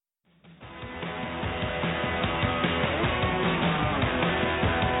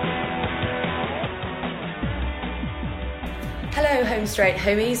Hello, Home Straight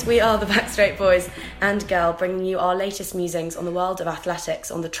homies. We are the Backstraight Boys and Girl, bringing you our latest musings on the world of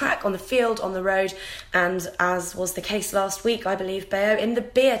athletics, on the track, on the field, on the road, and as was the case last week, I believe, Bayo, in the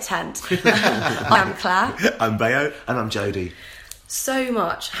beer tent. I'm Claire. I'm Bayo. And I'm Jodie. So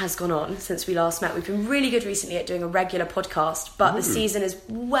much has gone on since we last met. We've been really good recently at doing a regular podcast, but the season is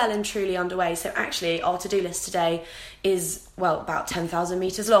well and truly underway. So actually, our to-do list today is, well, about 10,000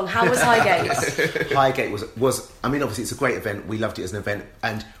 metres long. How was Highgate? Highgate was, I mean, obviously it's a great event. We loved it as an event,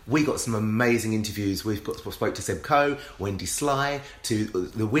 and we got some amazing interviews. Spoke to Seb Coe, Wendy Sly, to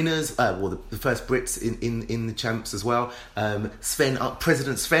the winners, the first Brits in the champs as well.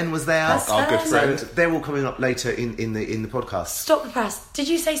 President Sven was there. Our good friend. They're all coming up later in the podcast. Stop the press. Did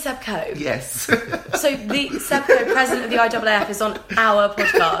you say Seb Coe? Yes. So the Seb Coe, president of the IAAF, is on our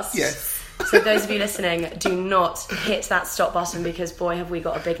podcast. Yes. So those of you listening, do not hit that stop button, because boy have we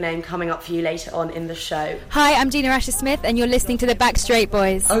got a big name coming up for you later on in the show. Hi, I'm Gina Asher-Smith and you're listening to the Backstraight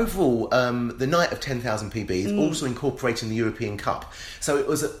Boys. Overall, the night of 10,000 PBs also incorporating the European Cup. So it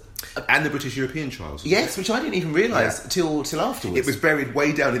was and the British European Trials. Yes, which I didn't even realise till afterwards. It was buried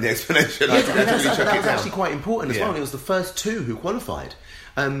way down in the explanation. That was actually quite important as well. And it was the first two who qualified.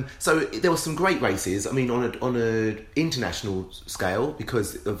 So there were some great races. I mean, on a international scale,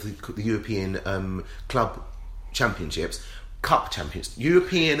 because of the European Club Championships.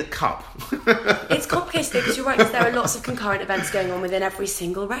 European Cup. It's complicated because you're right, because there are lots of concurrent events going on within every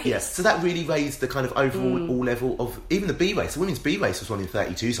single race. Yes, so that really raised the kind of overall all level of even the B race. The women's B race was running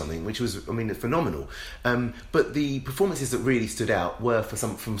 32 something, which was, I mean, phenomenal. But the performances that really stood out were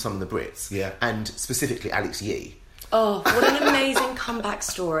from some of the Brits, and specifically Alex Yee. Oh, what an amazing comeback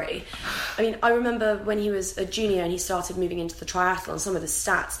story. I mean, I remember when he was a junior and he started moving into the triathlon, some of the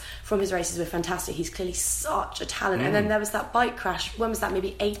stats from his races were fantastic. He's clearly such a talent. And then there was that bike crash. When was that?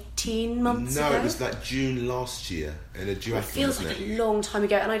 Maybe 18 months ago? No, it was like June last year in a duathlon. It feels like a long time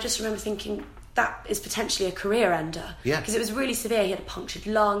ago. And I just remember thinking, that is potentially a career ender. Yeah. Because it was really severe. He had a punctured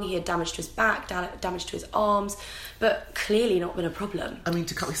lung, he had damage to his back, damage to his arms, but clearly not been a problem. I mean,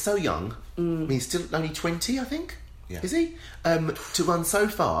 he's so young. I mean, he's still only 20, I think. Yeah. Is he? To run so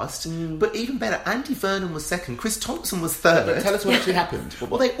fast. But even better, Andy Vernon was second. Chris Thompson was third. But tell us what actually happened.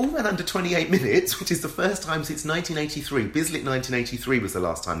 Well, they all ran under 28 minutes, which is the first time since 1983. Bislett 1983 was the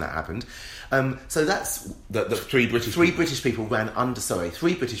last time that happened. So that's... The three British people ran under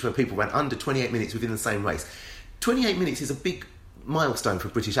 28 minutes within the same race. 28 minutes is a big milestone for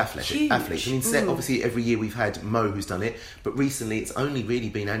British athletes. Huge. I mean, obviously every year we've had Mo who's done it, but recently it's only really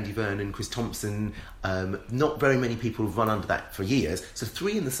been Andy Vernon, Chris Thompson. Not very many people have run under that for years. So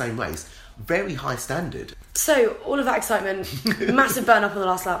 3 in the same race, very high standard. So all of that excitement, massive burn up on the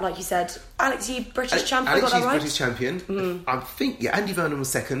last lap, like you said. Alex Yee, British champion. Alex Yee's right? British champion. I think Andy Vernon was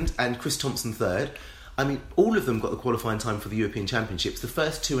second and Chris Thompson third. I mean, all of them got the qualifying time for the European Championships. The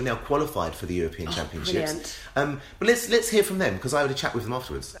first 2 are now qualified for the European Championships. Brilliant. But let's hear from them, because I had a chat with them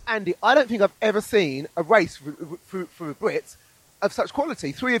afterwards. Andy, I don't think I've ever seen a race for the Brits of such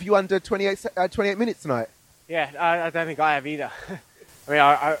quality. 3 of you under 28 minutes tonight. Yeah, I don't think I have either. I mean,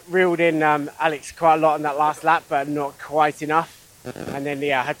 I reeled in Alex quite a lot on that last lap, but not quite enough. And then,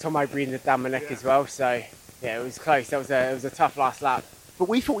 I had Tomo breathing down my neck as well. So, it was close. It was a tough last lap. But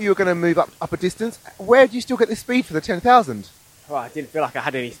we thought you were going to move up a distance. Where do you still get the speed for the 10,000? Well, I didn't feel like I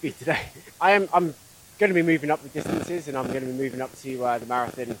had any speed today. I'm going to be moving up the distances, and I'm going to be moving up to the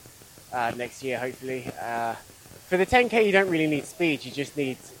marathon next year, hopefully. For the 10K, you don't really need speed. You just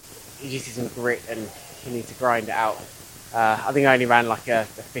need some grit, and you need to grind it out. I think I only ran like a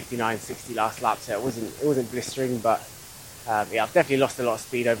 59.60 last lap, so it wasn't blistering, but I've definitely lost a lot of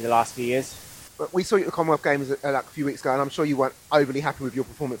speed over the last few years. We saw you at the Commonwealth Games like a few weeks ago, and I'm sure you weren't overly happy with your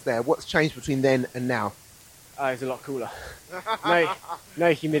performance there. What's changed between then and now? It was a lot cooler.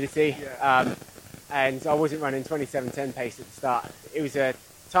 No humidity, and I wasn't running 27:10 pace at the start. It was a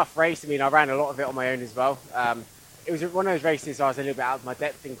tough race. I mean, I ran a lot of it on my own as well. It was one of those races I was a little bit out of my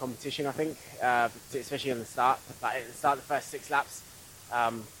depth in competition, I think, especially on the start. Like at the start of the first 6 laps,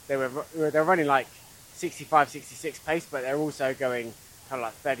 they were running like 65, 66 pace, but they're also going kind of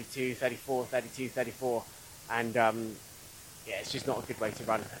like 32, 34, 32, 34. And it's just not a good way to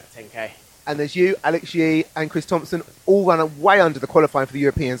run a 10K. And there's you, Alex Yee and Chris Thompson, all run way under the qualifying for the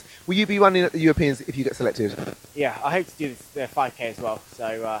Europeans. Will you be running at the Europeans if you get selected? Yeah, I hope to do the 5K as well.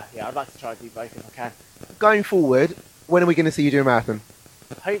 So, I'd like to try to do both if I can. Going forward, when are we going to see you do a marathon?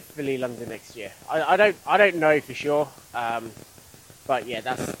 Hopefully London next year. I don't know for sure. But yeah,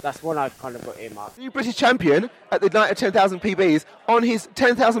 that's one I've kind of got earmarked. New British champion at the night of 10,000 PBs on his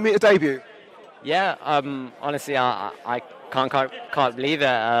 10,000 metre debut. Yeah, honestly, I can't believe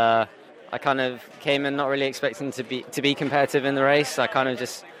it. I kind of came in not really expecting to be competitive in the race. I kind of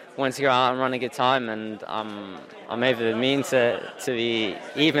just wanted to go out and run a good time, and I'm over the mean to be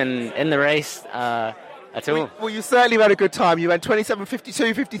even in the race at all. Well, you certainly had a good time. You went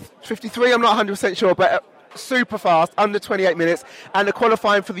 27:52, 53. I'm not 100% sure, but super fast, under 28 minutes, and a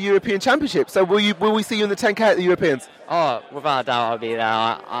qualifying for the European Championship. So will we see you in the 10K at the Europeans? Oh, without a doubt, I'll be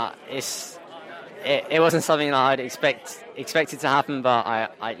there. It wasn't something that I'd expected to happen, but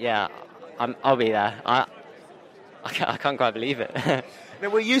I'll be there. I can't quite believe it. Now,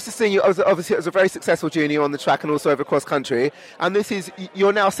 we're used to seeing you obviously as a very successful junior on the track and also over cross country, and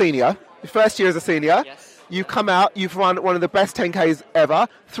you're now senior. Your first year as a senior. Yes. You've come out, you've run one of the best 10Ks ever.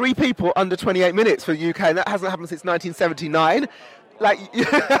 3 people under 28 minutes for the UK, and that hasn't happened since 1979.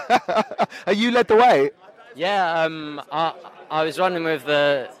 You led the way. Yeah, I was running with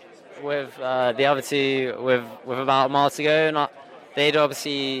the other two with about a mile to go, and they'd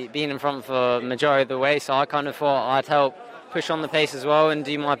obviously been in front for the majority of the way, so I kind of thought I'd help push on the pace as well and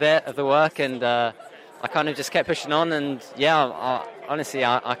do my bit of the work, and I kind of just kept pushing on, and honestly,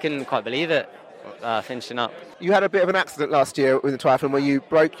 I couldn't quite believe it. Finishing up. You had a bit of an accident last year with the triathlon where you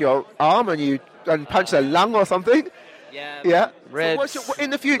broke your arm and punched a lung or something. Yeah. So in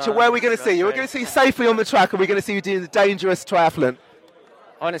the future, where are we going to see you? We're going to see you safely on the track, or we're going to see you doing the dangerous triathlon?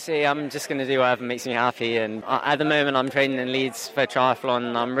 Honestly, I'm just going to do whatever makes me happy, and at the moment I'm training in Leeds for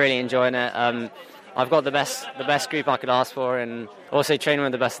triathlon. I'm really enjoying it. I've got the best group I could ask for, and also training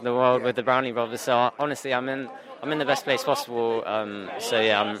with the best in the world with the Brownlee brothers. So honestly, I'm in the best place possible.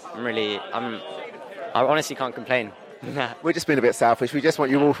 I honestly can't complain. We're just being a bit selfish. We just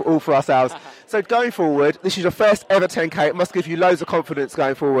want you all for ourselves. So going forward, this is your first ever 10K. It must give you loads of confidence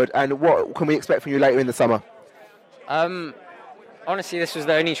going forward. And what can we expect from you later in the summer? Honestly, this was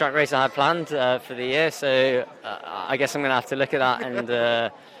the only track race I had planned for the year. So I guess I'm going to have to look at that and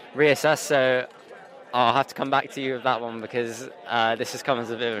reassess. So I'll have to come back to you with that one, because this has come as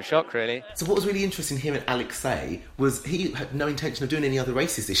a bit of a shock, really. So what was really interesting, him and Alex say, was he had no intention of doing any other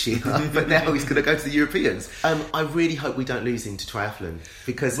races this year, but now he's going to go to the Europeans. I really hope we don't lose him to triathlon,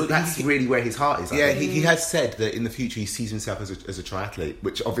 because that's really where his heart is. Yeah, he has said that in the future he sees himself as a triathlete,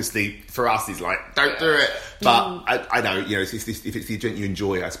 which obviously for us is like, don't do it. But I know, if it's the event you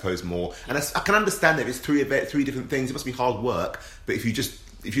enjoy, I suppose more. And I can understand that if it's three different things, it must be hard work. But if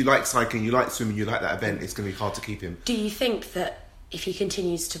you like cycling, you like swimming, you like that event, it's going to be hard to keep him. Do you think that if he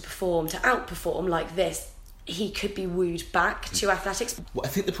continues to outperform like this, he could be wooed back to athletics? Well, I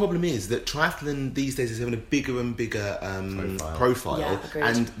think the problem is that triathlon these days is having a bigger and bigger profile, Yeah, agreed.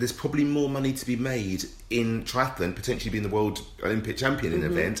 and there's probably more money to be made in triathlon, potentially being the world Olympic champion in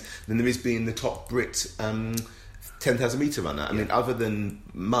an event, than there is being the top Brit 10,000 metre runner. I mean, other than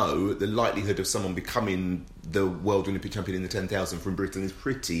Mo, the likelihood of someone becoming the world Olympic champion in the 10,000 from Britain is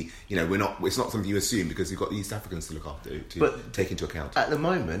pretty, it's not something you assume, because you've got the East Africans to look after, to take into account. At the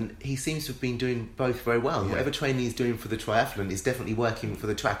moment, he seems to have been doing both very well. Yeah. Whatever training he's doing for the triathlon is definitely working for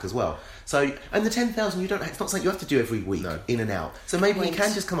the track as well. So, and the 10,000, it's not something you have to do every week, in and out. So maybe he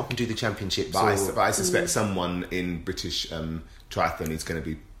can just come up and do the championships. But I suspect someone in British triathlon is going to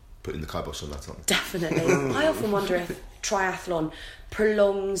be putting the kibosh on that something. Definitely. I often wonder if triathlon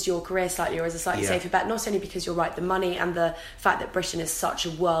prolongs your career slightly, or is a slightly safer bet, not only because you're right, the money and the fact that Britain is such a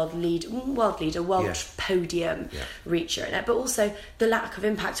world podium reacher in it, but also the lack of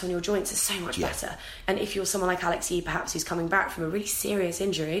impact on your joints is so much better. And if you're someone like Alex Yee, perhaps, who's coming back from a really serious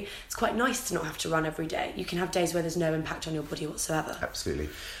injury, it's quite nice to not have to run every day. You can have days where there's no impact on your body whatsoever. Absolutely.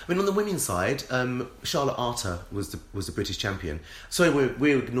 I mean, on the women's side, Charlotte Arter was the British champion. So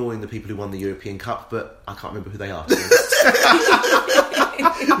we're ignoring the people who won the European Cup, but I can't remember who they are.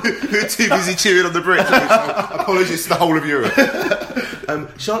 We're too busy cheering on the Brits. Apologies to the whole of Europe.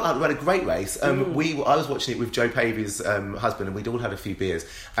 Charlotte Arter ran a great race. I was watching it with Joe Pavey's husband, and we'd all had a few beers,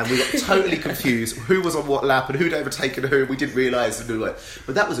 and we got totally confused who was on what lap and who'd overtaken who. We didn't realise.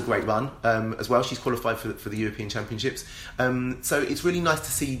 But that was a great run as well. She's qualified for the European Championships. So it's really nice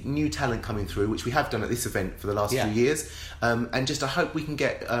to see new talent coming through, which we have done at this event for the last few years. And just I hope we can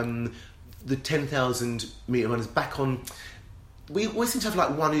get the 10,000 metre runners back on. We always seem to have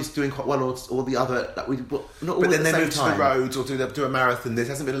like one who's doing quite well or the other. Not all but then at they the move same time. to the roads or do a marathon. There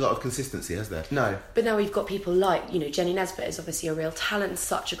hasn't been a lot of consistency, has there? No. But now we've got people like, Jenny Nesbitt is obviously a real talent,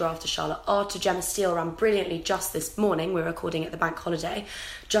 such a graft to Charlotte Arter. Gemma Steele ran brilliantly just this morning. We're recording at the bank holiday.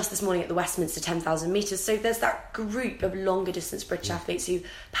 Just this morning at the Westminster 10,000 metres. So there's that group of longer distance British athletes who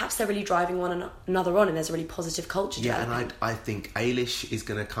perhaps they're really driving one another on, and there's a really positive culture. Yeah, and I think Eilish is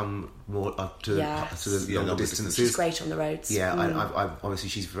going to come more to the longer distances. She's great on the roads. Yeah, obviously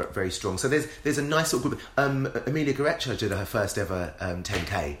she's very strong. So there's a nice sort of group. Amelia Goretzka did her first ever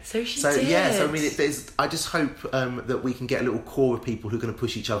 10k. So she did. Yeah, so I mean, I just hope that we can get a little core of people who are going to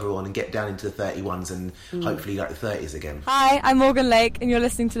push each other on and get down into the 31s and hopefully like the 30s again. Hi, I'm Morgan Lake, and you're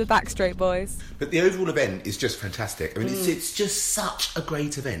listening to the Backstraight Boys. But the overall event is just fantastic. I mean, It's just such a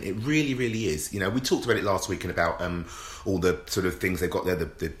great event. It really, really is. You know, we talked about it last week and about all the sort of things they've got there,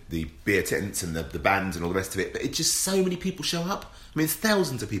 the beer tents and the bands and all the rest of it. But it's just so many people show up. I mean, it's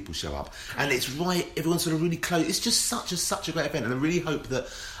thousands of people show up, and it's right. Everyone's sort of really close. It's just such a great event, and I really hope that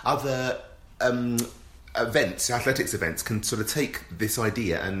other athletics events, can sort of take this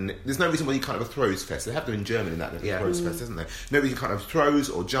idea, and there's no reason why you can't have a throws fest. They have them in Germany, that throws fest, isn't there? No reason you can't have throws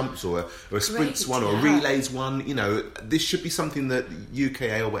or jumps or a sprints one or a relays one. You know, this should be something that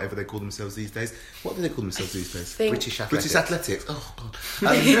UKA or whatever they call themselves these days. What do they call themselves these days? British Athletics. Oh God.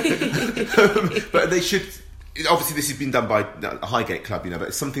 But they should. Obviously, this has been done by a Highgate club, you know, but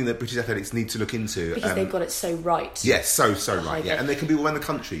it's something that British Athletics need to look into. Because they've got it so right. Yes, so right, yeah. And they can be all around the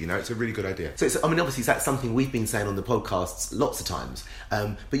country, you know, it's a really good idea. So, obviously, that's something we've been saying on the podcasts lots of times.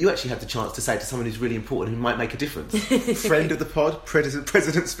 But you actually had the chance to say it to someone who's really important, who might make a difference. Friend of the pod,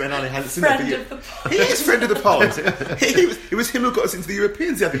 President Sven-Arne Hansen. Friend of the pod. He is friend of the pod. It was him who got us into the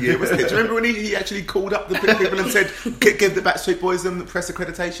Europeans the other year, wasn't it? Do you remember when he actually called up the people and said, give the Backstreet Boys press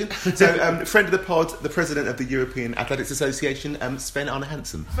accreditation? So, friend of the pod, the President of the European Athletics Association, Sven-Arne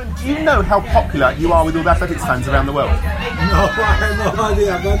Hansen. Do you know how popular you are with all the athletics fans around the world? No, I have no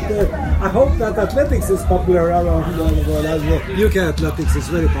idea, but I hope that athletics is popular around the world. UK athletics is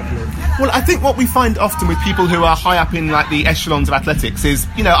very popular. Well, I think what we find often with people who are high up in like the echelons of athletics is,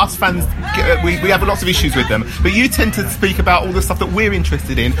 you know, us fans, we have lots of issues with them, but you tend to speak about all the stuff that we're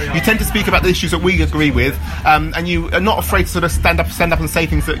interested in. You tend to speak about the issues that we agree with, and you are not afraid to sort of stand up and say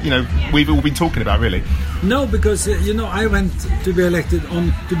things that, you know, we've all been talking about, really. No, because I went to be elected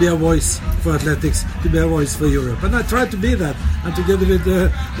to be a voice for athletics, to be a voice for Europe, and I tried to be that. And together with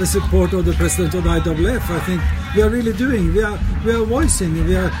the support of the president of the IAAF, I think we are really doing. We are voicing.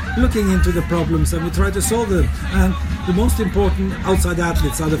 We are looking into the problems, and we try to solve them. And the most important outside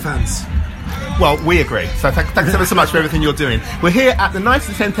athletes are the fans. Well, we agree. So thanks ever so much for everything you're doing. We're here at the Knights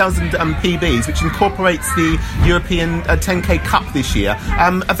of 10,000 PBs, which incorporates the European 10K Cup this year.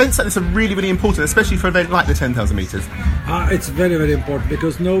 Events like this are really, really important, especially for an event like the 10,000 metres. It's very, very important,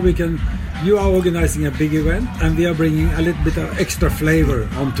 because now you are organising a big event, and we are bringing a little bit of extra flavour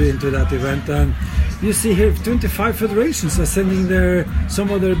into that event. And you see here, 25 federations are sending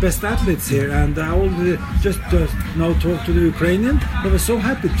some of their best athletes here, and I already just now talked to the Ukrainian. They were so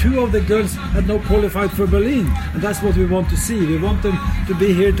happy. 2 of the girls had now qualified for Berlin, and that's what we want to see. We want them to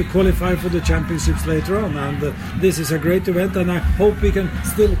be here to qualify for the championships later on, and this is a great event, and I hope we can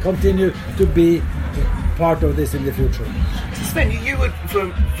still continue to be part of this in the future. So Sven, you were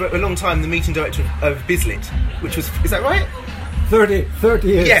for a long time the meeting director of Bislett, which was, is that right? 30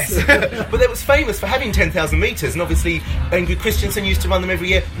 years. Yes, but it was famous for having 10,000 metres, and obviously Ingrid Christensen used to run them every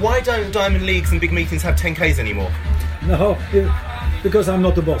year. Why don't Diamond Leagues and big meetings have 10Ks anymore? No, because I'm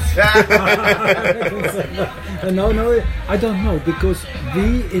not the boss. No, I don't know, because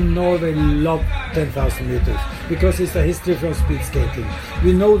we in Norway love 10,000 meters, because it's a history from speed skating.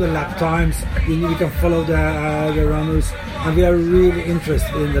 We know the lap times, we can follow the runners, and we are really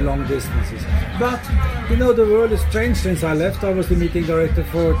interested in the long distances. But, the world has changed since I left. I was the meeting director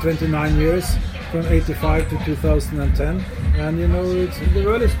for 29 years, from 85 to 2010, and the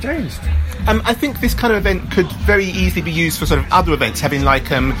world has changed. I think this kind of event could very easily be used for sort of other events, having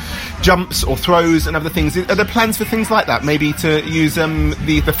like jumps or throws and other things. Are there plans for things like that, maybe to use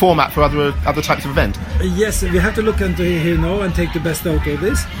the format for other types of event? Yes, we have to look into here now and take the best out of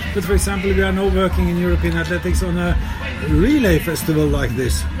this. But for example, we are now working in European athletics on a relay festival like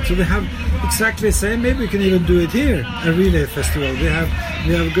this. So we have exactly the same. Maybe we can even do it here, a relay festival. We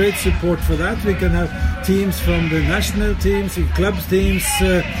have great support for that. We can have teams from the national teams, clubs teams,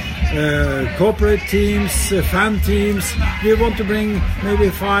 corporate teams, fan teams. We want to bring maybe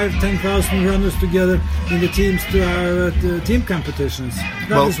 5,000-10,000 runners together in the teams to our team competitions.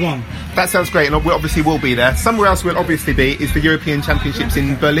 That is one. That sounds great, and we obviously will be there. Somewhere else we'll obviously be is the European Championships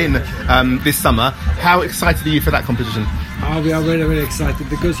in Berlin this summer. How excited are you for that competition? We are very, very excited,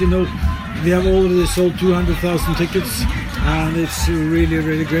 because we have already sold 200,000 tickets, and it's really,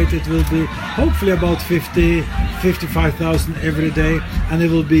 really great. It will be hopefully about 55,000 every day, and it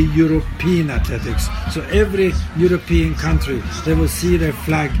will be European athletics. So every European country, they will see their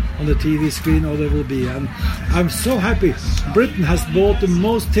flag on the TV screen, or they will be. And I'm so happy. Britain has bought the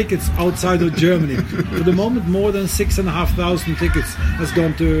most tickets outside of Germany. For the moment, more than 6,500 tickets has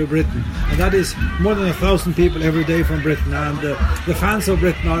gone to Britain, and that is more than 1,000 people every day from Britain. And the fans of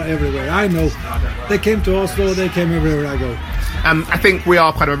Britain are everywhere. I know they came to Oslo, they came everywhere I go. I think we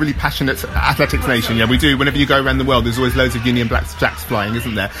are quite a really passionate athletics nation. Yeah, we do. Whenever you go around the world, there's always loads of Union Jacks flying,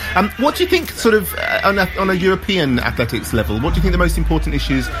 isn't there? What do you think, sort of, on a European athletics level, what do you think the most important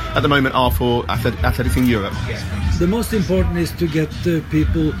issues at the moment are for athletics in Europe? The most important is to get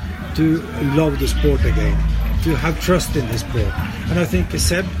people to love the sport again, to have trust in the sport. And I think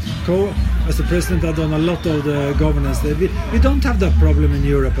Seb Coe, as the president, have done a lot of the governance there. We don't have that problem in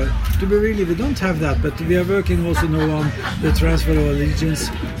Europe. To be really, we don't have that, but we are working also now on the transfer of allegiance.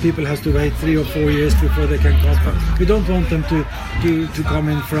 People have to wait 3 or 4 years before they can come. We don't want them to come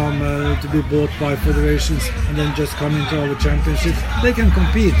in from to be bought by federations and then just come into our championships. They can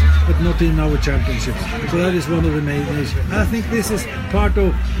compete, but not in our championships. So that is one of the main issues. And I think this is part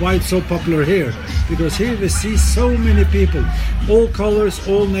of why it's so popular here, because here we see so many people, all colours,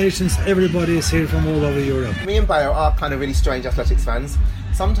 all nations, everybody is here from all over Europe. Me and Bayo are kind of really strange athletics fans.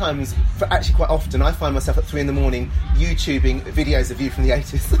 Sometimes, actually quite often, I find myself at 3 a.m. YouTubing videos of you from the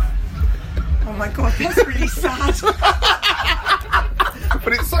 80s. Oh my God, that's really sad.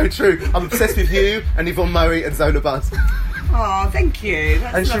 But it's so true. I'm obsessed with you and Yvonne Murray and Zola Budd. Oh, thank you.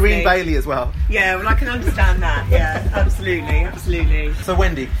 That's and lovely. Shireen Bailey as well. Yeah, well, I can understand that. Yeah, absolutely. So,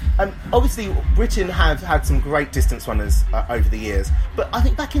 Wendy, obviously Britain have had some great distance runners over the years, but I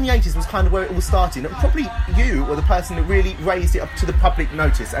think back in the 80s was kind of where it all started, and probably you were the person that really raised it up to the public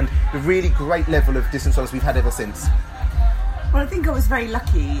notice and the really great level of distance runners we've had ever since. Well, I think I was very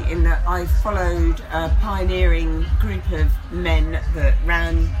lucky in that I followed a pioneering group of men that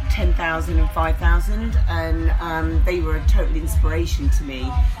ran 10,000 and 5,000, and they were a total inspiration to me.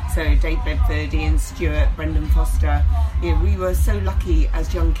 So Dave Bedford, Ian Stewart, Brendan Foster, we were so lucky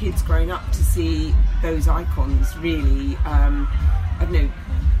as young kids growing up to see those icons really,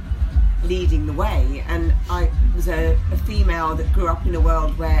 leading the way. And I was a female that grew up in a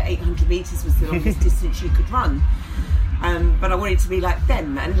world where 800 metres was the longest distance you could run. But I wanted to be like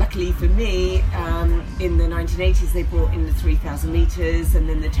them, and luckily for me, in the 1980s they brought in the 3,000 metres and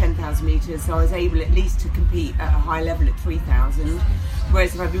then the 10,000 metres, so I was able at least to compete at a high level at 3,000,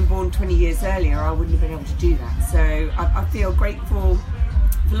 whereas if I'd been born 20 years earlier I wouldn't have been able to do that. So I feel grateful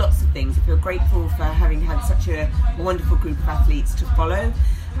for lots of things. I feel grateful for having had such a wonderful group of athletes to follow,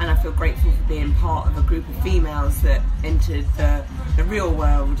 and I feel grateful for being part of a group of females that entered the real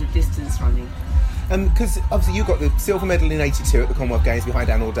world of distance running. Because obviously you got the silver medal in 82 at the Commonwealth Games behind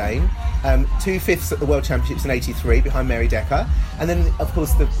Anne Ordain, 2/5 at the World Championships in 83 behind Mary Decker, and then of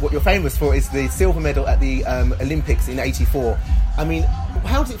course what you're famous for is the silver medal at the Olympics in 84. I mean,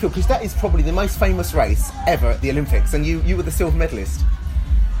 how does it feel? Because that is probably the most famous race ever at the Olympics, and you were the silver medalist.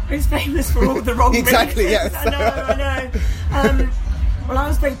 I was famous for all the wrong exactly, reasons. yes. I know. Well, I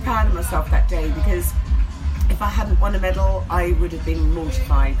was very proud of myself that day, because if I hadn't won a medal, I would have been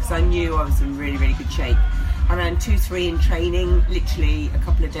mortified, because I knew I was in really, really good shape. I ran 2-3 in training, literally a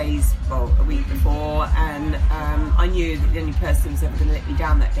couple of days, well, a week before, and I knew that the only person who was ever going to let me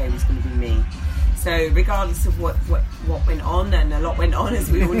down that day was going to be me. So regardless of what went on, and a lot went on as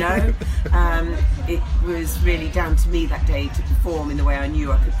we all know, it was really down to me that day to perform in the way I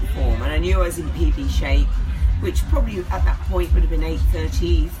knew I could perform. And I knew I was in PB shape, which probably at that point would have been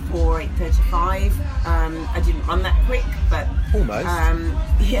 8:34, 8:35. I didn't run that quick, but almost.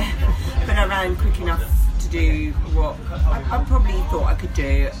 Yeah, but I ran quick enough to do what I probably thought I could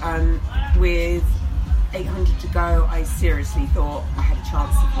do. With 800 to go, I seriously thought I had a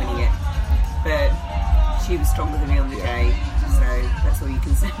chance of winning it, but she was stronger than me on the day. So that's all you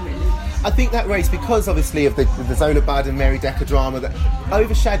can say, really. I think that race, because obviously of the Zola Budd and Mary Decker drama, that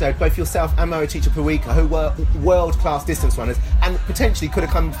overshadowed both yourself and Marietje Pawika, who were world-class distance runners and potentially could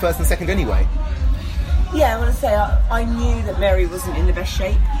have come first and second anyway. Yeah, I want to say I knew that Mary wasn't in the best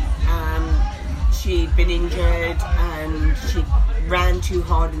shape. She'd been injured and she ran too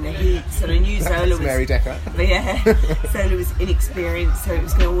hard in the heats, and I knew Zola was Mary Decker. But yeah, Zola was inexperienced, so it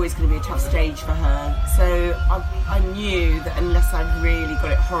was always going to be a tough stage for her. So I knew that unless I really got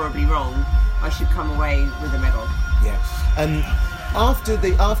it horribly wrong, I should come away with a medal. Yeah. After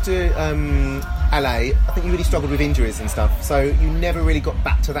LA, I think you really struggled with injuries and stuff, so you never really got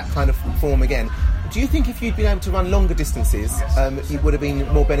back to that kind of form again. Do you think if you'd been able to run longer distances, it would have been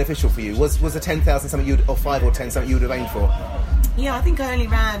more beneficial for you? Was a 10,000 something or 5 or 10 something you would have aimed for? Yeah, I think I only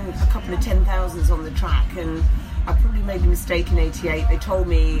ran a couple of 10,000s on the track, and I probably made a mistake in 88. They told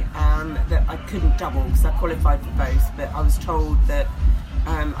me that I couldn't double because I qualified for both, but I was told that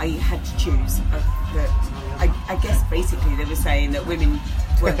I had to choose. I guess basically they were saying that women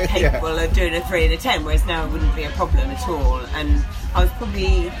weren't capable of doing a 3 and a 10, whereas now it wouldn't be a problem at all. And I was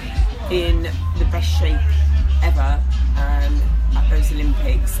probably in the best shape ever at those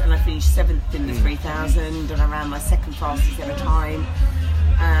Olympics, and I finished 7th in the 3,000, and I ran my second fastest ever time.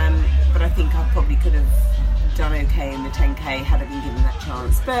 But I think I probably could have done okay in the 10k had I been given that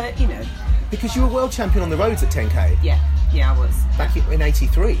chance. But because you were world champion on the roads at 10k. Yeah, I was. Back in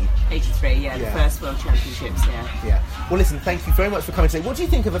 83? 83, the first World Championships, Yeah. Well, listen, thank you very much for coming today. What do you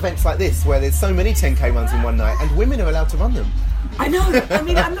think of events like this, where there's so many 10k runs in one night, and women are allowed to run them? I know. I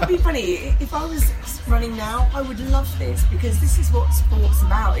mean, I'm not being funny. If I was running now, I would love this, because this is what sport's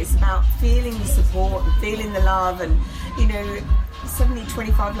about. It's about feeling the support and feeling the love, and, suddenly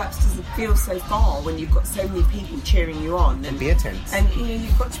 25 laps doesn't feel so far when you've got so many people cheering you on. And be tense. And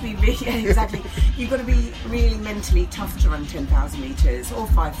you've got to be really, exactly, you've got to be really mentally tough to run 10,000 metres or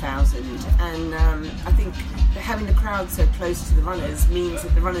 5,000. And I think having the crowd so close to the runners means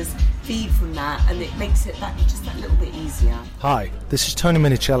that the runners feed from that, and it makes it just that little bit easier. Hi, this is Tony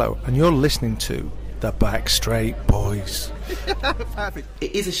Minicello, and you're listening to The Back Straight Boys. Perfect.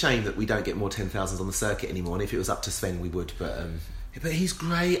 It is a shame that we don't get more 10,000s on the circuit anymore, and if it was up to Sven we would, but he's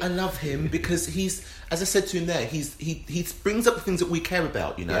great. I love him because he's, as I said to him there, he brings up the things that we care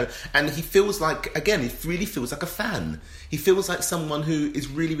about, and he feels like, again, he really feels like a fan. He feels like someone who is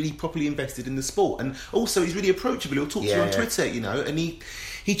really, really properly invested in the sport, and also he's really approachable. He'll talk to you on Twitter, and he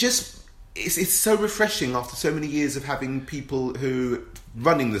just, it's so refreshing after so many years of having people who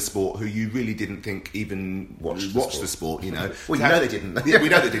running the sport who you really didn't think even watched the sport, Well, they didn't. Yeah, we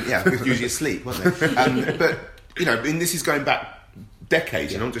know they didn't, because usually asleep, wasn't they? But, and this is going back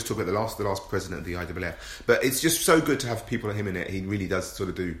decades, not just talking about the last president of the IAAF, but it's just so good to have people like him in it. He really does sort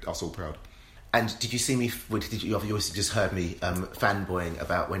of do us all proud. And did you see me? You obviously just heard me fanboying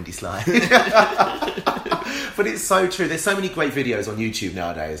about Wendy Sly, but it's so true. There's so many great videos on YouTube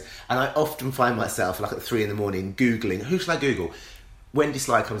nowadays, and I often find myself like at 3 a.m. googling. Who should I Google? Wendy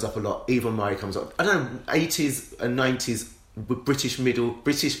Sly comes up a lot. Yvonne Murray comes up. I don't know, 80s and 90s. British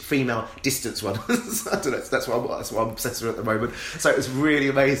female distance runners. I don't know. That's what I'm obsessed with at the moment. So it was really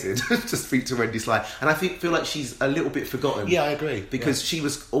amazing to speak to Wendy Sly, and I feel like she's a little bit forgotten. Yeah, I agree. Because she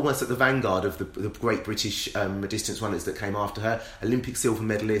was almost at the vanguard of the great British distance runners that came after her. Olympic silver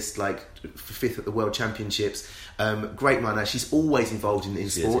medalist, like 5th at the World Championships. Great runner. She's always involved in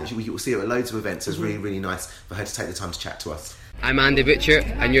sport. You'll see her at loads of events. So it's really, really nice for her to take the time to chat to us. I'm Andy Butcher,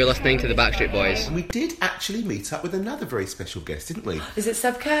 and you're listening to The Backstreet Boys. And we did actually meet up with another very special guest, didn't we? Is it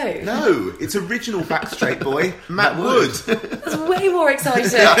Seb Coe? No, it's original Backstreet Boy, Matt Wood. That's way more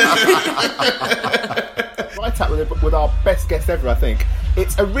exciting. Right up with our best guest ever, I think.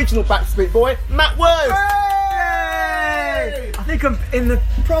 It's original Backstreet Boy, Matt Wood! Hey! I think I'm in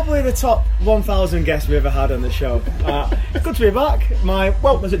probably the top 1,000 guests we ever had on the show. Good to be back.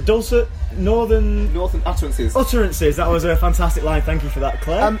 Was it Dulcet? Northern Utterances. That was a fantastic line. Thank you for that,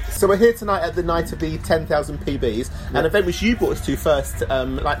 Claire. So we're here tonight at the night of the 10,000 PBs, an event which you brought us to first,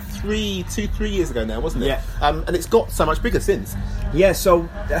 like 3 years ago now, wasn't it? Yeah. And it's got so much bigger since. Yeah. So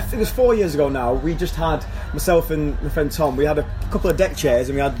I think it was 4 years ago now. We just had myself and my friend Tom. We had a couple of deck chairs,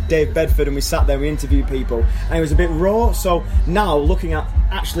 and we had Dave Bedford, and we sat there and we interviewed people, and it was a bit raw. So now looking at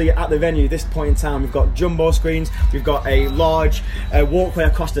the venue, this point in time, we've got jumbo screens, we've got a large walkway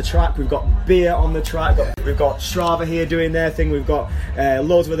across the track, we've got beer on the track, we've got Strava here doing their thing, we've got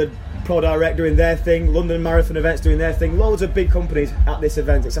loads of other Pro Direct doing their thing, London Marathon events doing their thing, loads of big companies at this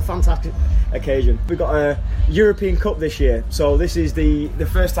event. It's a fantastic occasion. We've got a European Cup this year, so this is the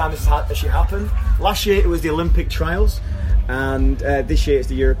first time this has actually happened. Last year it was the Olympic trials, and this year it's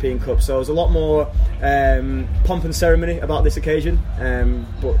the European Cup, so there's a lot more pomp and ceremony about this occasion,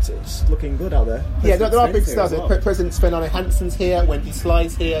 but it's looking good out there. Yeah, there are big stars. Well. President Sven-Arne Hansen's here, Wendy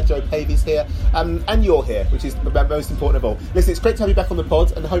Sly's here, Joe Pavey's here, and you're here, which is the most important of all. Listen, it's great to have you back on the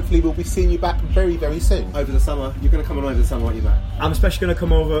pod, and hopefully we'll be seeing you back very, very soon. Over the summer. You're going to come on over the summer, aren't you, Matt? I'm especially going to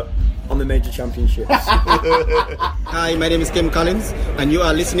come over on the major championships. Hi, my name is Kim Collins, and you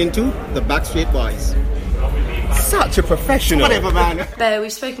are listening to The Backstreet Boys. Such a professional. Whatever, man. Bear,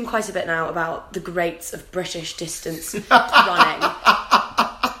 we've spoken quite a bit now about the greats of British distance running.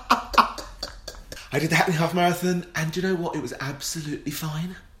 I did the Hackney Half Marathon, and do you know what? It was absolutely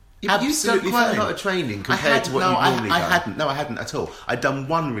fine. You've done quite a lot of training compared to what you've normally done. I hadn't at all. I'd done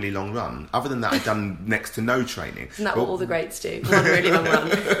one really long run. Other than that, I'd done next to no training. Isn't that what all the greats do? One really long run.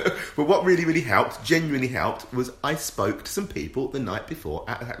 But what really helped, genuinely helped, was I spoke to some people the night before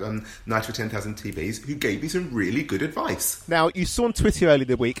at Nitro 10,000 TVs who gave me some really good advice. Now, you saw on Twitter earlier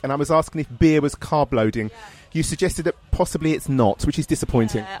the week, and I was asking if beer was carb loading. Yeah. You suggested that possibly it's not, which is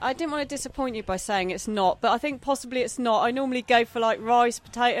disappointing. Yeah, I didn't want to disappoint you by saying it's not, but I think possibly it's not. I normally go for like rice,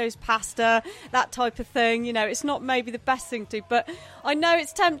 potatoes, pasta, that type of thing. You know, it's not maybe the best thing to do, but I know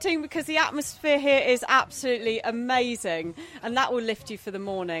it's tempting because the atmosphere here is absolutely amazing, and that will lift you for the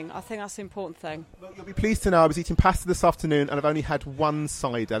morning. I think that's the important thing. Well, you'll be pleased to know I was eating pasta this afternoon, and I've only had one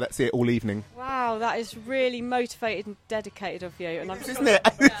cider. That's it, all evening. Wow, that is really motivated and dedicated of you. And isn't it?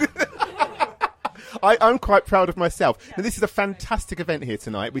 I'm quite proud of myself. Yeah. Now, this is a fantastic event here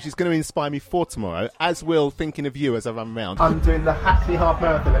tonight, which is going to inspire me for tomorrow, as will thinking of you as I run round. I'm doing the Hackney Half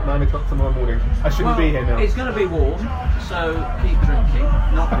Marathon at 9 o'clock tomorrow morning. I shouldn't be here now. It's going to be warm, so keep drinking,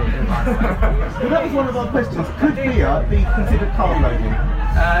 not beer. Well, that was one of our questions. Could beer be considered carb loading?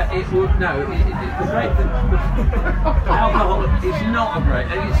 It would, no. The great thing, alcohol is not a great.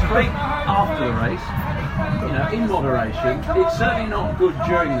 It's great after the race. You know, in moderation. It's certainly not good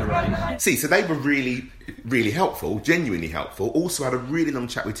during the race. So they were really helpful, genuinely helpful. Also had a really long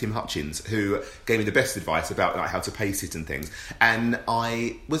chat with Tim Hutchins, who gave me the best advice about like how to pace it and things. And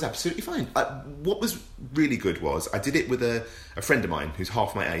I was absolutely fine. What was really good was I did it with a friend of mine who's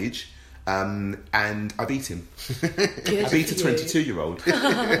half my age. And I beat him. I beat a 22-year-old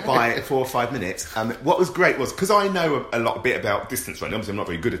by 4 or 5 minutes. What was great was, because I know a bit about distance running, obviously I'm not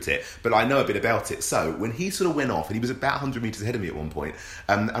very good at it, but I know a bit about it. So when he sort of went off, and he was about 100 metres ahead of me at one point,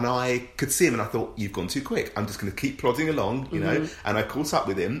 and I could see him, and I thought, you've gone too quick. I'm just going to keep plodding along, you know, and I caught up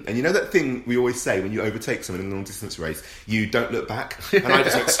with him. And you know that thing we always say when you overtake someone in a long-distance race, you don't look back? And I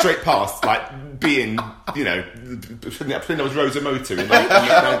just went straight past, like being, you know, pretending I was Rosa Motu in like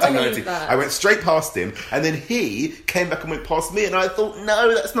 1990. I went straight past him, and then he came back and went past me, and I thought,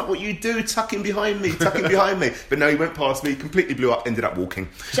 no, that's not what you do, tuck him behind me. But no, he went past me, completely blew up, ended up walking.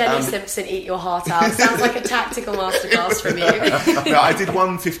 Jenny Simpson, eat your heart out. Sounds like a tactical masterclass from you. No, I did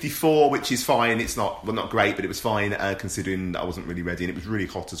 1:54, which is fine. It's not great, but it was fine considering I wasn't really ready, and it was really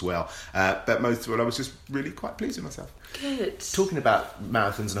hot as well. But most of all, I was just really quite pleased with myself. Good. Talking about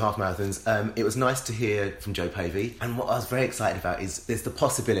marathons and half marathons, it was nice to hear from Jo Pavey, and what I was very excited about is there's the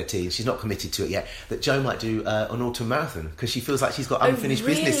possibility, she's not committed to it yet, that Jo might do an autumn marathon, because she feels like she's got unfinished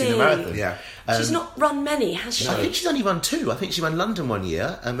business in the marathon. Yeah. She's not run many, has she? No, I think she's only run 2. I think she ran London one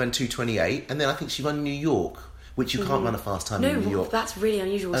year and ran 2:28, and then I think she ran New York, which you can't run a fast time in New York. That's really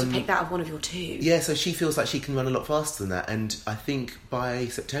unusual to pick that of one of your 2. Yeah, so she feels like she can run a lot faster than that, and I think by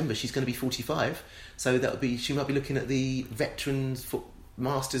September she's going to be 45, so she might be looking at the Veterans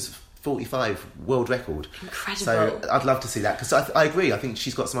Masters 45 world record. Incredible. So I'd love to see that, because I agree, I think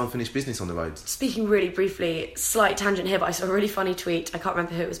she's got some unfinished business on the roads. Speaking really briefly, slight tangent here, but I saw a really funny tweet, I can't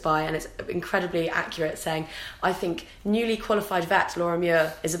remember who it was by, and it's incredibly accurate, saying, I think newly qualified vet Laura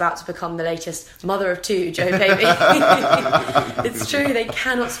Muir is about to become the latest mother of 2 Jo Pavey. It's true, they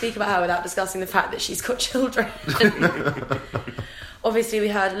cannot speak about her without discussing the fact that she's got children. Obviously we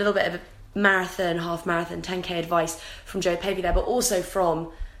heard a little bit of a marathon, half marathon, 10k advice from Jo Pavey there, but also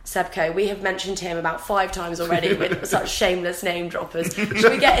from Seb Coe. We have mentioned him about 5 times already with such shameless name droppers.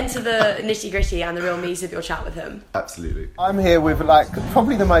 Should we get into the nitty gritty and the real meat of your chat with him? Absolutely. I'm here with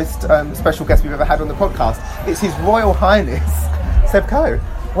probably the most special guest we've ever had on the podcast. It's His Royal Highness Seb Coe.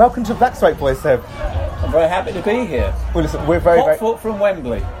 Welcome to Black Straight Boys, Seb. I'm very happy to be here. Well, listen, we're very Hot foot from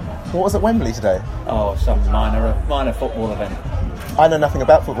Wembley. What was at Wembley today? Oh, some minor football event. I know nothing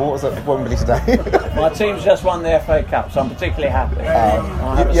about football. What was at Wembley today? My team's just won the FA Cup, so I'm particularly happy.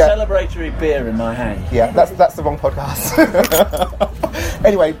 I have a celebratory beer in my hand. Yeah, that's the wrong podcast.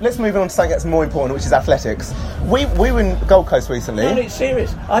 Anyway, let's move on to something that's more important, which is athletics. We were in Gold Coast recently. No, it's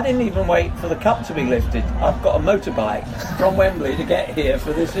serious. I didn't even wait for the cup to be lifted. I've got a motorbike from Wembley to get here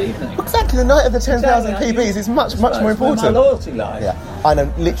for this evening. Exactly, the night of the 10,000 PBs is much more important. Where my loyalty lies. Yeah, I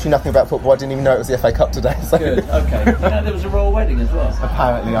know literally nothing about football. I didn't even know it was the FA Cup today. So. Good, okay. You know there was a royal wedding as well.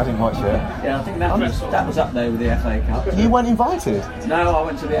 Apparently, I didn't watch it. Yeah, I think that was up there with the FA Cup. You weren't invited? No, I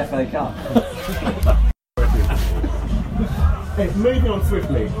went to the FA Cup. Moving on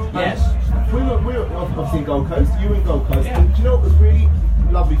swiftly. Yes. We were obviously in Gold Coast. You were in Gold Coast. Yeah. And do you know what was really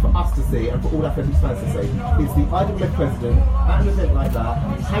lovely for us to see, and for all athletics fans to see, is the IAAF president at an event like that,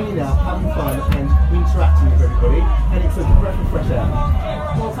 hanging out, having fun, and interacting with everybody. And it's a breath of fresh air.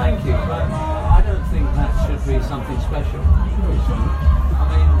 Well, thank you. But I don't think that should be something special. I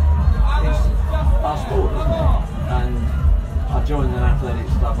mean, it's our sport, isn't it? And I joined an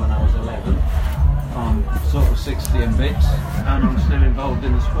athletics club when I involved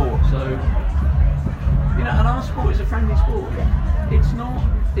in the sport. So, you know, and our sport is a friendly sport. It's not,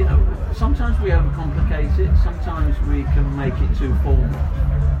 you know, sometimes we overcomplicate it, sometimes we can make it too formal.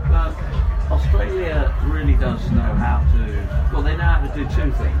 But Australia really does know how to, well, they know how to do two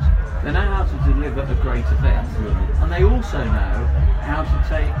things. They know how to deliver a great event, and they also know how to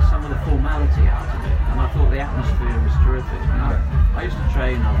take some of the formality out of it. And I thought the atmosphere was terrific. You know, I used to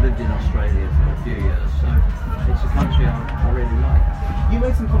train, I've lived in Australia for a few years, so it's a country I really like. You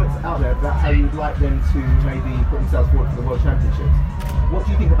made some comments out there about how you'd like them to maybe put themselves forward for the World Championships. What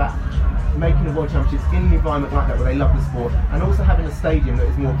do you think about making the World Championships in an environment like that where they love the sport, and also having a stadium that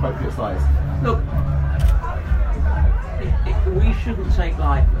is more appropriate size? Look, we shouldn't take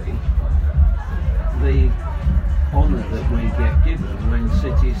lightly the honour that we get given when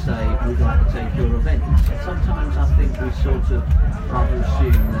cities say we'd like to take your event. Sometimes I think we sort of rather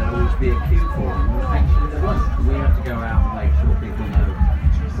assume there'll always be a queue for them, but actually there won't. We have to go out and make sure people know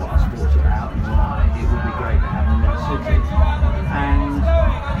what our sport's about and why it would be great to have them in a city. And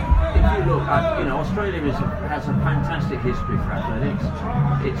if you look, you know, Australia has a fantastic history for athletics.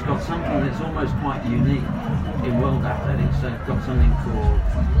 It's got something that's almost quite unique in world athletics. They've got something called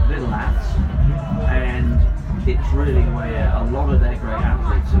Little Aths, and it's really where a lot of their great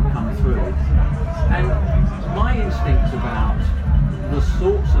athletes have come through. And my instinct about the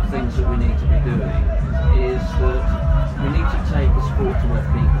sorts of things that we need to be doing is that we need to take the sport to where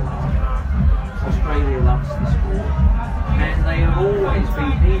people are. Australia loves the sport, and they have always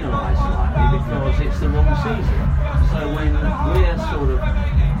been penalised slightly because it's the wrong season. So when we're sort of,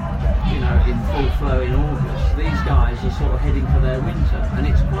 you know, in full flow in August, these guys are sort of heading for their winter, and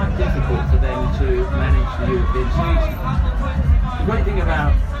it's quite difficult for them to manage the European season. The great thing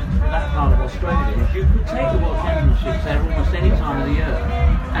about that part of Australia is you could take the World Championships there almost any time of the year,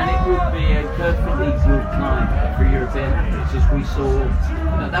 and it would be a perfectly good climate for European athletes, as we saw.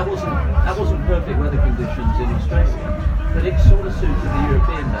 You know, that wasn't perfect weather conditions in Australia, but it sort of suited the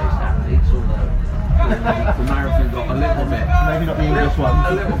European-based athletes, although the marathon got a little bit, maybe not the English one,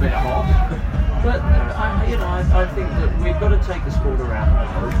 a little bit hot. But I think that we've got to take the sport around the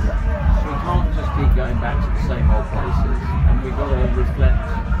world. We can't just keep going back to the same old places, and we've got to reflect.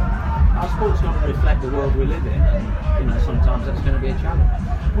 Our sport's got to reflect the world we live in, and you know, sometimes that's going to be a challenge.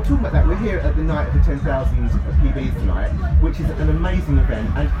 We'll talk about that. We're here at the night of the 10,000 PBs tonight, which is an amazing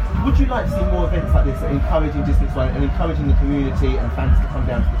event. And would you like to see more events like this that encouraging distance running and encouraging the community and fans to come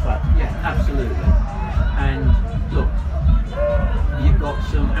down to the track? Yeah, absolutely. And look, you've got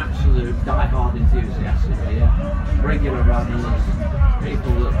some absolute die-hard enthusiasts in here, regular runners,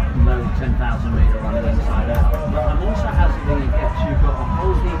 people that know 10,000 metre running inside out. But I'm also hazarding a guess you've got a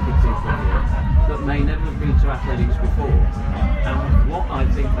whole heap of people here that may never have been to athletics before. And what I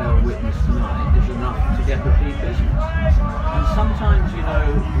think they'll witness tonight is enough to get repeat business. And sometimes, you know,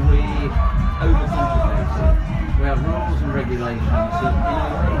 we overcomplicate it. We have rules and regulations that, in a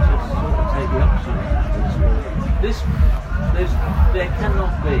way, just sort of take the opposite out of the sport. There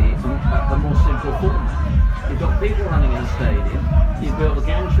cannot be a more simple format. You've got people running in a stadium, you've built a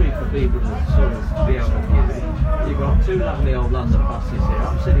gantry for people to sort of be able to view it, you've got two lovely old London buses here,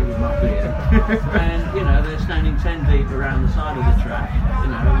 I'm sitting with my beer, and you know, they're standing 10 deep around the side of the track, you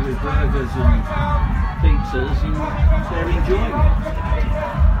know, with burgers and pizzas, and they're enjoying it.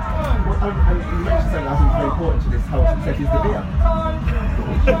 Well, you mentioned something I think is very important to this whole success is the beer.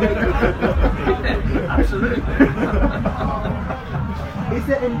 Absolutely. Is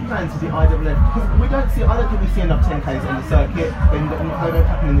there any plans for the IAAF? Because I don't think we see enough 10Ks on the circuit. They don't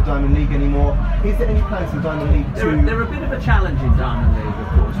happen in the Diamond League anymore. Is there any plans for Diamond League to... They're a bit of a challenge in Diamond League, of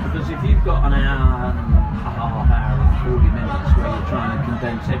course, because if you've got an hour and a half, hour and 40 minutes where you're trying to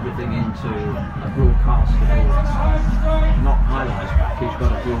condense everything into a broadcastable, not highlights package, but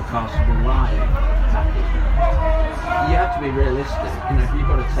a broadcastable live package, you have to be realistic. You know, if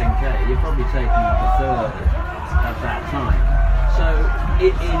you've got a 10K, you're probably taking up a third of that time. So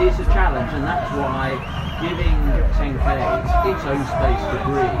it is a challenge, and that's why giving 10Ks its own space to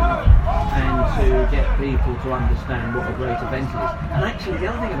breathe and to get people to understand what a great event is. And actually the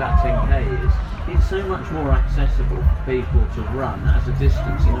other thing about 10K is it's so much more accessible for people to run as a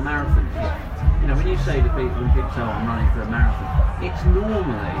distance in a marathon. You know, when you say to people in Pictou, I'm running for a marathon, it's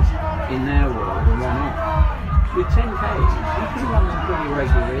normally, in their world, a one-off. With 10Ks, you can run them pretty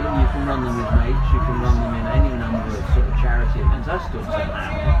regularly, you can run them with mates, you can run them in any number of sort of charity events. I still turn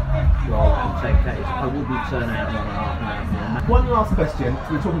out rather than 10Ks. I wouldn't turn out in a half marathon. One last question,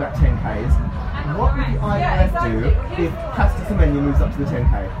 so we're talking about 10Ks. What would the IAAF do if Caster Semenya moves up to the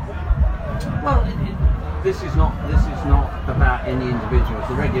 10K? Well, this is not about any individuals.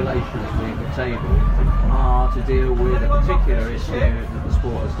 The regulations we've tabled are to deal with a particular issue that the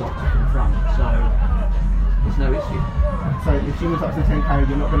sport has got to confront. So there's no issue. So if she was up to 10k,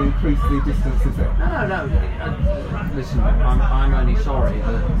 you're not going to increase the distance, is it? No. Listen, I'm only sorry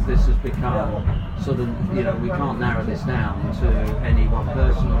that this has become sort of, we can't narrow this down to any one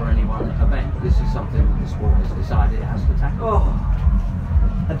person or any one event. This is something that the sport has decided it has to tackle.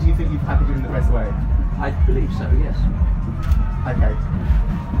 And do you think you've tackled it in the best way? I believe so, yes. Okay.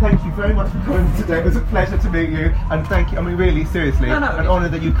 Thank you very much for coming today. It was a pleasure to meet you, and thank you. I mean, really, seriously, an honour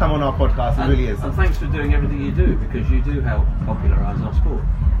that you come on our podcast. It really is. And thanks for doing everything you do, because you do help popularise our sport.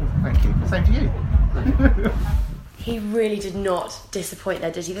 Thank you. Same to you. He really did not disappoint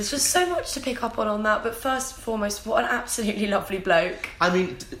there, did he? There's just so much to pick up on that. But first and foremost, what an absolutely lovely bloke. I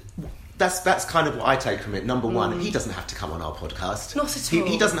mean, that's kind of what I take from it. Number one, he doesn't have to come on our podcast. Not at all.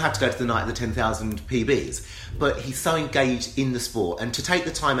 He doesn't have to go to the night of the 10,000 PBs, but he's so engaged in the sport, and to take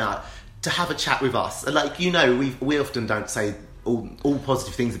the time out to have a chat with us. Like, we often don't say all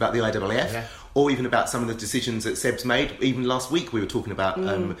positive things about the IAAF. Or even about some of the decisions that Seb's made. Even last week we were talking about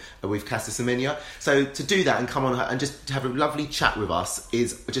with Caster Semenya. So to do that and come on and just have a lovely chat with us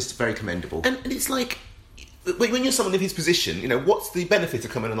is just very commendable. And it's like, when you're someone in his position, what's the benefit of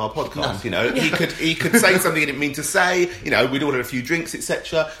coming on our podcast? None. He could say something he didn't mean to say. We'd ordered a few drinks,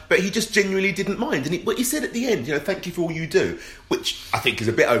 etc. But he just genuinely didn't mind. And what he said at the end, thank you for all you do, which I think is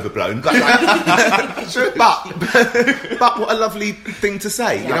a bit overblown. But but what a lovely thing to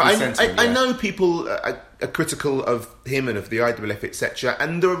say. I know people are critical of him and of the IAAF, etc.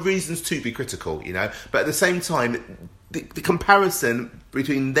 And there are reasons to be critical, But at the same time, the comparison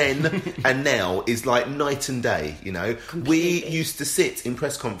between then and now is like night and day, Completely. We used to sit in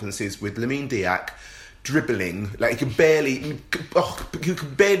press conferences with Lamine Diack dribbling, like he could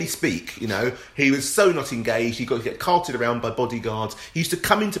barely speak, He was so not engaged, he got to get carted around by bodyguards. He used to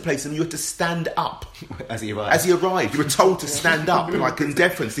come into place and you had to stand up as he arrived. You were told to stand up, like in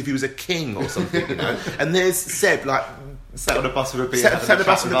deference if he was a king or something, And there's Seb, like, sat on a bus with a beer. Sat on a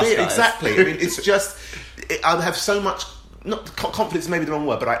bus with a beer, exactly. I mean, it's just, I have so much, not confidence, maybe the wrong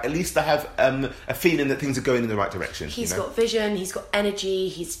word, but at least I have a feeling that things are going in the right direction. He's got vision, he's got energy,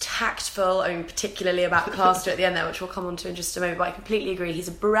 he's tactful. I mean, particularly about Caster at the end there, which we'll come on to in just a moment. But I completely agree. He's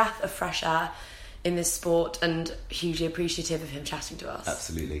a breath of fresh air in this sport, and hugely appreciative of him chatting to us.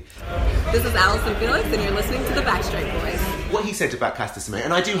 Absolutely. This is Alison Felix, and you're listening to the Backstreet Boys. What he said about Caster Semenya,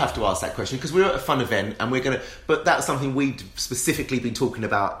 and I do have to ask that question because we're at a fun event, and but that's something we'd specifically been talking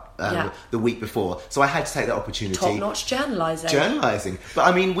about the week before, so I had to take that opportunity. Top-notch journalising. But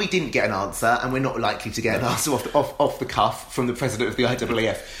I mean, we didn't get an answer, and we're not likely to get an answer off the cuff from the president of the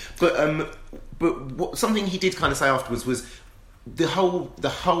IAAF. But something he did kind of say afterwards was, the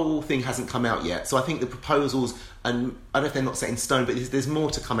whole thing hasn't come out yet, so I think the proposals, and I don't know if they're not set in stone, but there's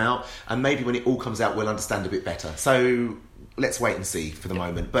more to come out, and maybe when it all comes out we'll understand a bit better. So let's wait and see for the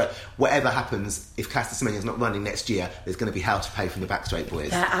moment. But whatever happens, if Caster Semenya's not running next year, there's going to be how to pay from the Backstreet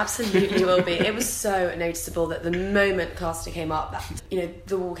Boys. There absolutely will be. It was so noticeable that the moment Caster came up,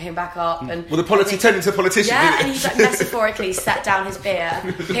 the wall came back up, and turned into a politician. Yeah, and he metaphorically set down his beer,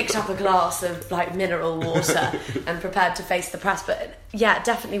 picked up a glass of mineral water, and prepared to face the press. But yeah,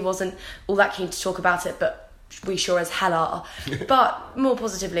 definitely wasn't all that keen to talk about it, but we sure as hell are. But more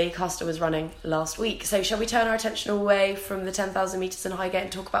positively, Caster was running last week. So shall we turn our attention away from the 10,000 metres in Highgate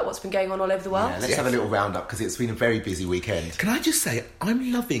and talk about what's been going on all over the world? Yeah, let's have a little roundup, because it's been a very busy weekend. Can I just say,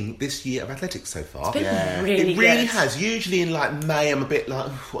 I'm loving this year of athletics so far. It's been really It really has. Usually in May, I'm a bit like,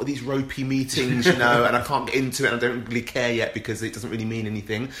 what are these ropey meetings, and I can't get into it, and I don't really care yet because it doesn't really mean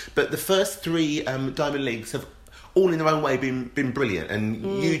anything. But the first three Diamond Leagues have all in their own way been brilliant.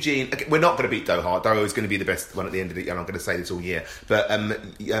 And Eugene, we're not going to beat Doha. Doha is going to be the best one at the end of the year, and I'm going to say this all year. But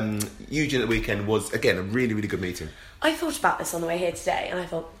Eugene at the weekend was, again, a really, really good meeting. I thought about this on the way here today, and I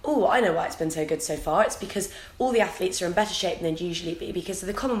thought, I know why it's been so good so far. It's because all the athletes are in better shape than they'd usually be because of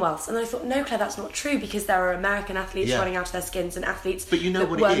the Commonwealths. And I thought, no, Claire, that's not true, because there are American athletes running out of their skins and athletes. But you know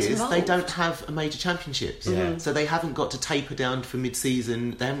what it is? Involved. They don't have a major championships. Yeah. So they haven't got to taper down for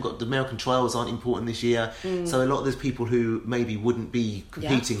mid-season. They haven't got the American trials aren't important this year. So a lot of those people who maybe wouldn't be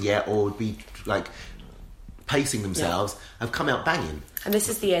competing yet, or would be pacing themselves, have come out banging. And this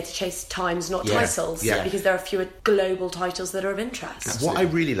is the year to chase times, not titles, yeah. because there are fewer global titles that are of interest. What I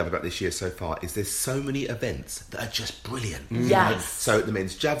really love about this year so far is there's so many events that are just brilliant. Yes. So the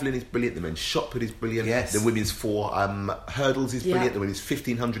men's javelin is brilliant, the men's shot put is brilliant, Yes. the women's 4 hurdles is brilliant, the women's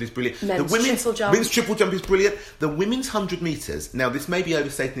 1500 is brilliant, Men's the triple jump. women's triple jump is brilliant, the women's 100 metres, now this may be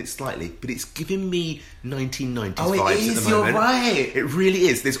overstating it slightly, but it's giving me 1990s Oh, it vibes is, at the you're moment. right. It really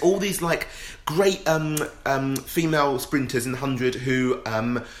is. There's all these like great female sprinters in the 100 who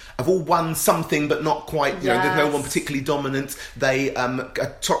have all won something but not quite, you know, there's no one particularly dominant. They are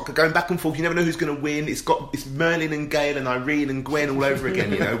going back and forth, you never know who's going to win. It's Merlin and Gail and Irene and Gwen all over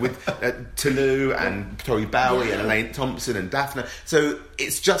again, you know, with Toulouse and Tori Bowie and Elaine Thompson and Daphne. So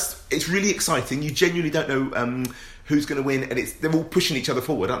it's really exciting. You genuinely don't know who's going to win, and they're all pushing each other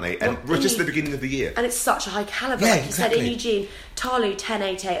forward, aren't they? And we're just at the beginning of the year. And it's such a high calibre. Yeah, like you said, in exactly. Eugene, Talu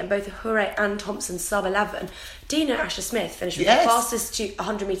 10.88 and both Hure and Thompson sub 11. Dina Asher Smith finished with the fastest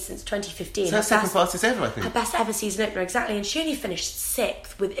 100 metres since 2015. So her second fastest ever, I think. Her best ever season opener, exactly. And she only finished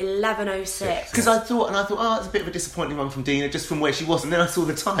 6th with 11.06. Because I thought, oh, it's a bit of a disappointing one from Dina, just from where she was. And then I saw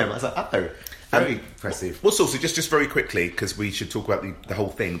the time. I was like, oh, very impressive. What's also, just very quickly, because we should talk about the whole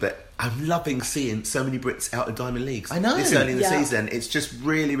thing, but I'm loving seeing so many Brits out of Diamond Leagues. I know. This early in the Yeah. season. It's just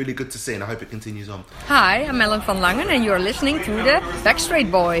really, really good to see, and I hope it continues on. Hi, I'm Ellen van Langen and you're listening to the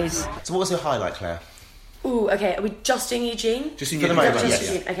Backstreet Boys. So what was your highlight, Claire? Ooh, okay. Are we just doing Eugene? Just in For the Eugene. moment, Just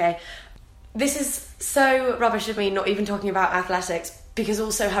yes. Eugene, okay. This is so rubbish of me not even talking about athletics, because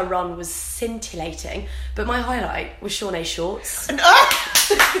also her run was scintillating. But my highlight was Shawnee Shorts.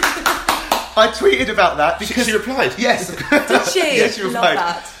 I tweeted about that because She replied. Yes. Did she? Yes, she Love replied.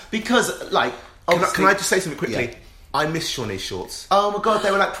 that. Because, like, Can obviously- I just say something quickly? Yeah. I miss Shawnee's shorts. Oh my god,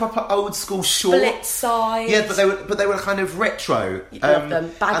 they were like proper old school shorts. Split side. Yeah, but they were kind of retro. Love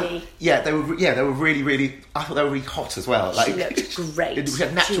them. Baggy. and- they were really, really. I thought they were really hot as well. Like, She looked great. She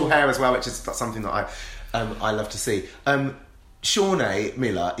had natural hair as well, which is something that I love to see. Shawnee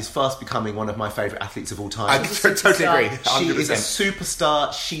Miller is fast becoming one of my favourite athletes of all time. I totally agree. 100%. She is a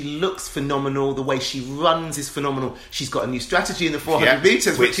superstar. She looks phenomenal. The way she runs is phenomenal. She's got a new strategy in the 400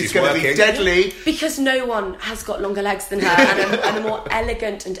 metres, which is going to be working. deadly. Because no one has got longer legs than her and a more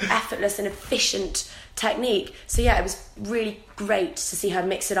elegant and effortless and efficient technique. So yeah, it was really great to see her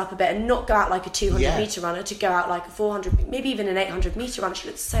mix it up a bit and not go out like a 200 metre runner, to go out like a 400, maybe even an 800 metre runner. She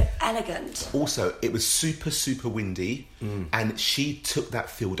looked so elegant. Also, it was super, super windy, and she took that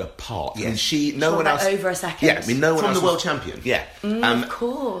field apart. Yeah. And Held one that else over a second. Yeah, I mean, no one From else the world champion. Yeah, Of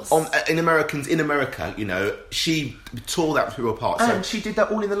course. in America, you know, she tore that field apart. And she did that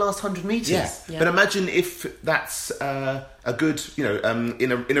all in the last 100 metres. Yeah. But imagine if that's a good, you know,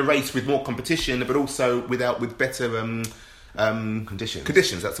 in a race with more competition, but also with better Conditions.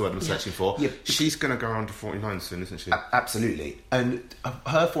 Conditions. That's the word I'm searching for. Yeah. She's going to go on to 49 soon, isn't she? Absolutely. And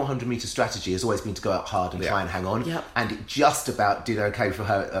her 400 metre strategy has always been to go out hard and try and hang on. Yep. And it just about did okay for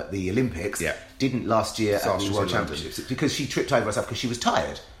her at the Olympics. Yeah. Didn't last year at Last the year World in London. Championships because she tripped over herself because she was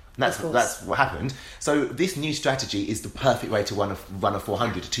tired. And Of course. that's what happened. So this new strategy is the perfect way to run a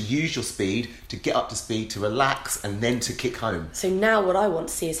 400, to use your speed, to get up to speed, to relax, and then to kick home. So now what I want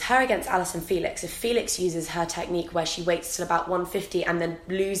to see is her against Alison Felix. If Felix uses her technique where she waits till about 150 and then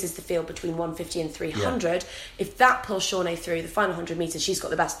loses the field between 150 and 300, if that pulls Shawnee through the final 100 metres, she's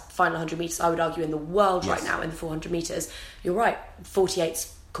got the best final 100 metres, I would argue, in the world right now in the 400 metres. You're right,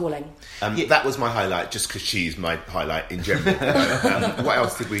 48's calling. That was my highlight, just because she's my highlight in general. What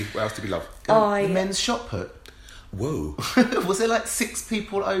else did we love? The men's shot put. Whoa. Was there like 6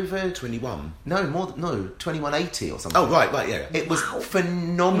 people over 21? No, 2180 or something. Oh, right, yeah. It was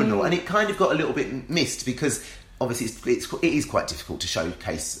phenomenal, and it kind of got a little bit missed because obviously it is quite difficult to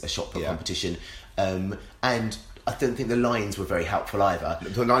showcase a shot put competition, and I don't think the lines were very helpful either.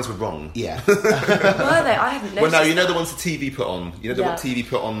 The lines were wrong. Yeah. Were they? I haven't noticed. Well, no, you know that. the ones the TV put on. You know the Yeah. what TV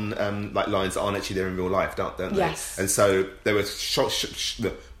put on, like lines that aren't actually there in real life, don't they? Yes. And so they were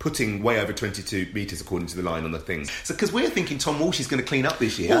putting way over 22 metres according to the line on the thing. So, because we're thinking Tom Walsh is going to clean up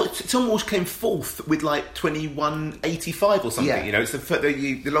this year. Well, Tom Walsh came 4th with like 21.85 or something. Yeah. You know, it's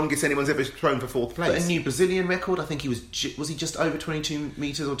the longest anyone's ever thrown for 4th place. But a new Brazilian record. I think he was he just over 22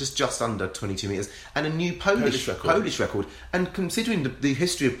 metres or just under 22 metres, and a new Polish record. And considering the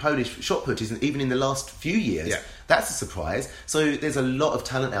history of Polish shot put isn't even in the last few years, that's a surprise. So there's a lot of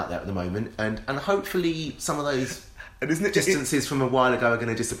talent out there at the moment, and hopefully some of those distances from a while ago are going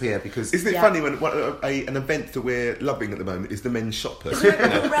to disappear because isn't it funny when an event that we're loving at the moment is the men's shot put? Isn't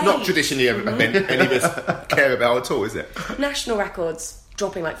it great? Not traditionally an event any of us care about at all, is it? National records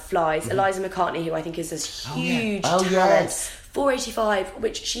dropping like flies. Eliza McCartney, who I think is this huge Oh, talent, yes. 4:85,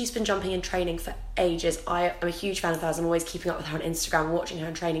 which she's been jumping in training for ages. I am a huge fan of hers. I'm always keeping up with her on Instagram, watching her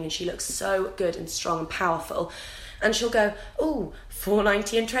in training, and she looks so good and strong and powerful. And she'll go,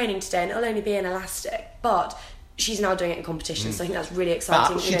 4:90 in training today, and it'll only be an elastic. But she's now doing it in competition, so I think that's really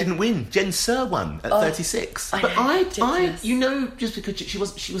exciting. But she didn't win. Jen Sir won at 36. But I, just because she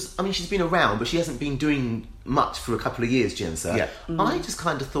was. I mean, she's been around, but she hasn't been doing much for a couple of years, Jen Sir. Yeah. I just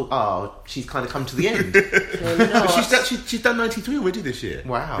kind of thought, she's kind of come to the end. But she's done 93 already this year.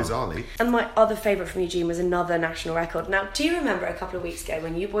 Wow. Bizarrely. And my other favourite from Eugene was another national record. Now, do you remember a couple of weeks ago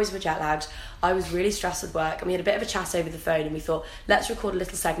when you boys were jet lagged? I was really stressed with work, and we had a bit of a chat over the phone, and we thought, let's record a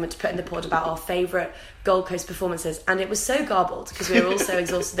little segment to put in the pod about our favourite Gold Coast performances. And it was so garbled because we were all so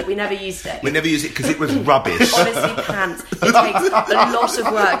exhausted that we never used it. We never used it because it was rubbish. Honestly, pants. It takes a lot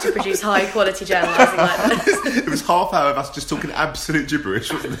of work to produce high quality journalising like this. It was half hour of us just talking absolute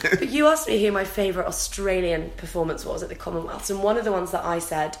gibberish, wasn't it? But you asked me who my favourite Australian performance was at the Commonwealth, and one of the ones that I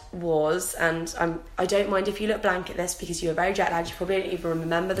said was, and I don't mind if you look blank at this because you were very jet lagged, you probably don't even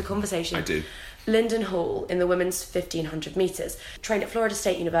remember the conversation. I do. Lyndon Hall in the women's 1500 metres. Trained at Florida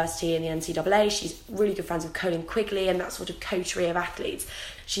State University in the NCAA. She's really good friends with Colin Quigley and that sort of coterie of athletes.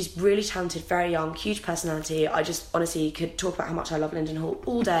 She's really talented, very young, huge personality. I just honestly could talk about how much I love Lyndon Hall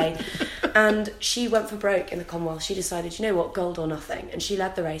all day. And she went for broke in the Commonwealth. She decided, you know what, gold or nothing. And she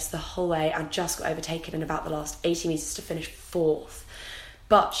led the race the whole way and just got overtaken in about the last 80 metres to finish 4th.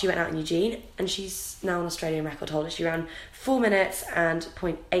 But she went out in Eugene, and she's now an Australian record holder. She ran 4 minutes and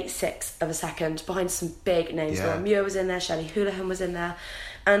 0.86 of a second behind some big names. Yeah. Laura Muir was in there, Shelley Houlihan was in there.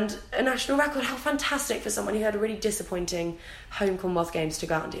 And a national record. How fantastic for someone who had a really disappointing home Commonwealth Games to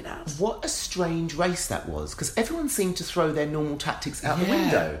go out and do that. What a strange race that was, because everyone seemed to throw their normal tactics out the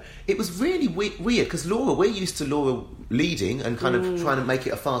window. It was really weird, because we're used to Laura leading and kind of trying to make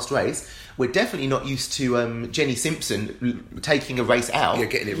it a fast race. We're definitely not used to Jenny Simpson taking a race out. Yeah,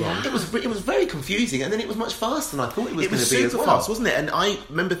 getting it wrong. It was very confusing, and then it was much faster than I thought it was going to be super as well. fast, wasn't it? And I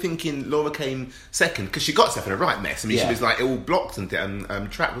remember thinking Laura came second because she got herself in a right mess. I mean, she was like all blocked and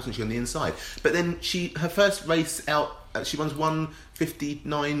trapped, wasn't she, on the inside? But then her first race out, she runs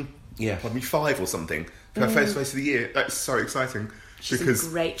 1:59, probably 5 or something. For her first race of the year. That's so exciting. She's because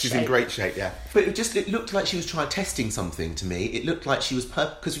in great she's shape. in great shape, yeah. But it looked like she was testing something to me. It looked like she was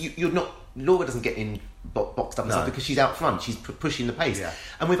because you're not. Laura doesn't get in boxed up and stuff because she's out front. She's pushing the pace,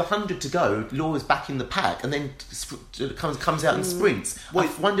 and with 100 to go, Laura's back in the pack, and then comes out and sprints. I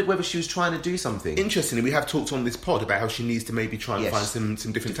wondered whether she was trying to do something. Interestingly, we have talked on this pod about how she needs to maybe try and find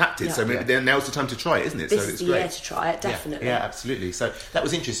some different tactics. So maybe now's the time to try it, isn't it? This so is it's the great. year to try it, definitely. Yeah, absolutely. So that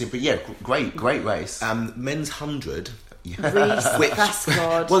was interesting, but great race. Men's 100. Reece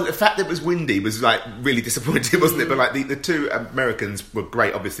Prescott. Well, the fact that it was windy was like really disappointing, wasn't it? But like the two Americans were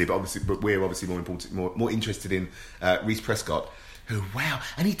great, obviously, but we're obviously more interested in Reece Prescott. Who, wow,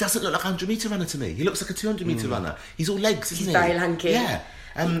 and he doesn't look like a 100-metre runner to me. He looks like a 200-metre runner. He's all legs, isn't he? He's very lanky. Yeah.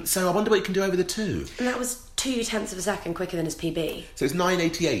 So I wonder what he can do over the 2. And that was 0.2 of a second quicker than his PB. So it's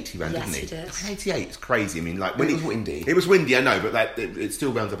 9:88 he ran, yes, didn't he? Yes, he did. 9:88, it's crazy. I mean, like when it was windy. It was windy, I know, but it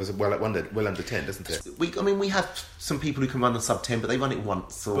still rounds up as well under 10, doesn't it? We have some people who can run a sub 10, but they run it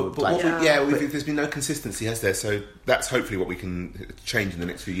once. There's been no consistency, has there? So that's hopefully what we can change in the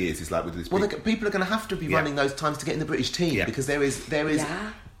next few years. Is like with this. Well, people are going to have to be running those times to get in the British team because there is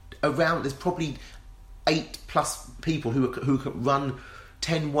around. There's probably 8+ people who can run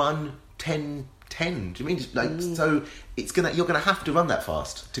 10-1, 10-10. Do you mean so? You're gonna have to run that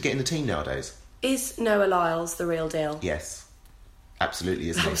fast to get in the team nowadays. Is Noah Lyles the real deal? Yes, absolutely.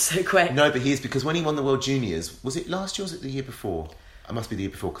 Isn't that he? was so quick. No, but he is, because when he won the World Juniors, was it last year or was it the year before? It must be the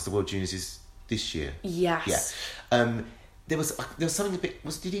year before because the World Juniors is this year. Yes. Yeah. There was something a bit.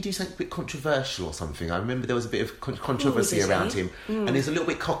 Did he do something a bit controversial or something? I remember there was a bit of controversy around him, and he's a little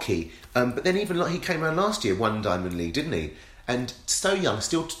bit cocky. But then even like he came around last year, won Diamond League, didn't he? And so young,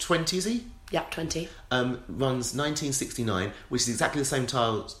 still 20, is he? Yeah, 20. Runs 1969, which is exactly the same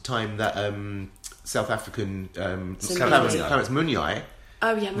time that South African Clarence Munyai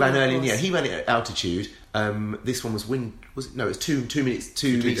ran early in the year. He ran it at altitude. This one was it's 2 minutes,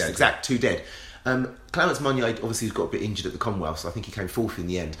 2 meters exact, 2 dead. Clarence Munyai obviously got a bit injured at the Commonwealth, so I think he came 4th in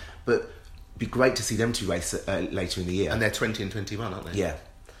the end. But it'd be great to see them two race later in the year. And they're 20 and 21, aren't they? Yeah.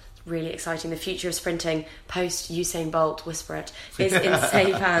 Really exciting. The future of sprinting post Usain Bolt, whisper it, is in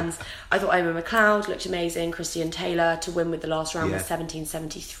safe hands. I thought Eamon McLeod looked amazing. Christian Taylor to win with the last round was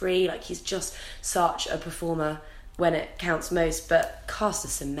 17:73. Like, he's just such a performer when it counts most. But Caster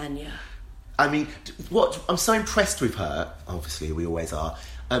Semenya, I mean, what I'm so impressed with her. Obviously, we always are.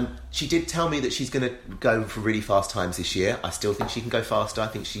 She did tell me that she's going to go for really fast times this year. I still think she can go faster. I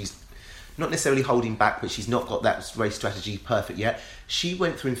think she's not necessarily holding back, but she's not got that race strategy perfect yet. She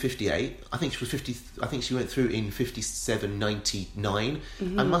went through in 58. I think she went through in 57.99,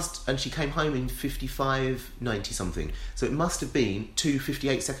 and she came home in 55.90 something. So it must have been 2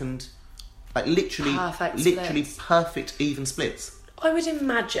 58-second, like literally perfect even splits. I would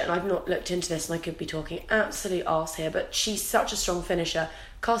imagine, I've not looked into this and I could be talking absolute arse here, but she's such a strong finisher.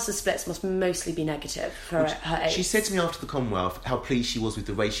 Costa's splits must mostly be negative for her age. She said to me after the Commonwealth how pleased she was with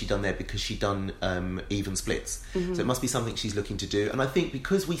the race she'd done there because she'd done even splits. So it must be something she's looking to do. And I think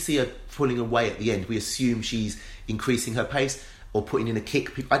because we see her pulling away at the end, we assume she's increasing her pace or putting in a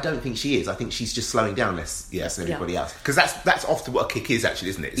kick. I don't think she is. I think she's just slowing down less than everybody else. Because that's often what a kick is,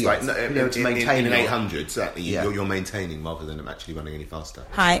 actually, isn't it? It's like to maintain in 800, certainly you're maintaining rather than actually running any faster.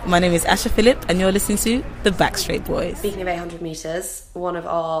 Hi, my name is Asha Phillip, and you're listening to the Backstraight Boys. Speaking of 800 metres, one of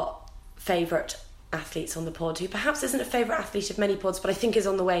our favourite athletes on the pod, who perhaps isn't a favourite athlete of many pods, but I think is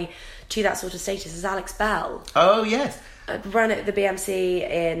on the way to that sort of status, is Alex Bell. Oh, yes. Ran at the BMC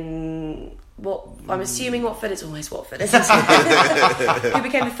in... what I'm assuming Watford, it's always Watford, isn't it? Who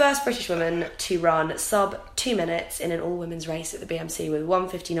became the first British woman to run sub 2 minutes in an all-women's race at the BMC with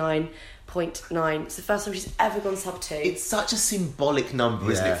 1:59.9. It's the first time she's ever gone sub 2. It's such a symbolic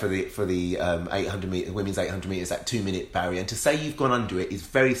number, isn't it, for the 800 metre, women's 800 metres, that 2 minute barrier. And to say you've gone under it is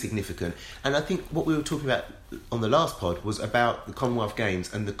very significant. And I think what we were talking about on the last pod was about the Commonwealth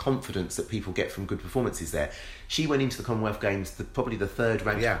Games and the confidence that people get from good performances there. She went into the Commonwealth Games probably the third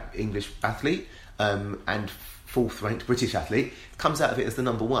ranked English athlete and fourth ranked British athlete, comes out of it as the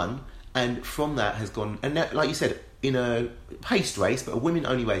number one, and from that has gone, and that, like you said, in a paced race, but a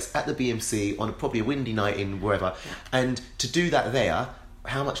women-only race at the BMC on probably a windy night in wherever, and to do that there,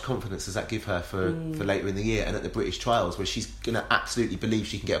 how much confidence does that give her for later in the year and at the British trials, where she's going to absolutely believe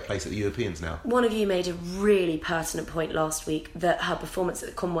she can get a place at the Europeans now? One of you made a really pertinent point last week that her performance at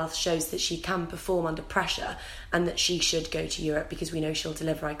the Commonwealth shows that she can perform under pressure and that she should go to Europe because we know she'll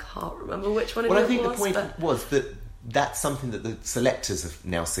deliver. I can't remember which one it was. Well, I think the point was that that's something that the selectors have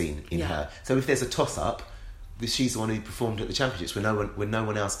now seen in her. So if there's a toss-up, she's the one who performed at the championships when no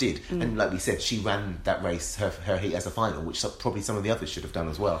one else did, and like we said, she ran that race, her heat, as a final, which probably some of the others should have done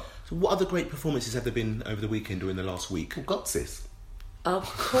as well. So what other great performances have there been over the weekend or in the last week? Well, Gotsis, of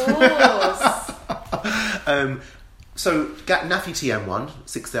course. So Nafi TM won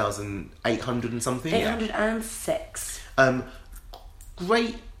 6,800 and something. 806.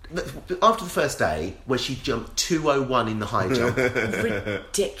 Great. After the first day, where she jumped 2:01 in the high jump,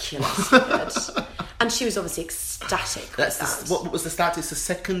 ridiculously good, and she was obviously ecstatic. What was the stat? It's the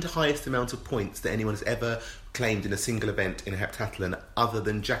second highest amount of points that anyone has ever claimed in a single event in a heptathlon, other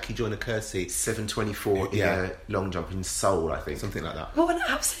than Jackie Joyner-Kersee, 7:24 in a long jump in Seoul, I think, something like that. What an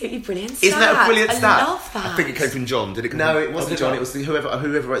absolutely brilliant stat! Isn't that a brilliant stat? I love that. I think it came from John. Did it? No, it wasn't John. It was whoever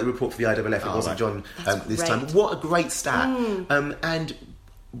wrote the report for the IAAF. It wasn't John this time. What a great stat! And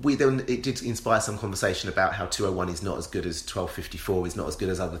it did inspire some conversation about how 2:01 is not as good as 12:54, is not as good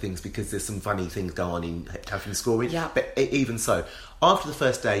as other things, because there's some funny things go on in heptathlon scoring. Yeah. But even so, after the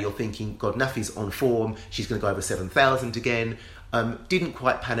first day, you're thinking, God, Nafi's on form. She's going to go over 7,000 again. Didn't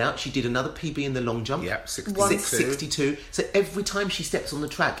quite pan out. She did another PB in the long jump. Yep, 6:62. So every time she steps on the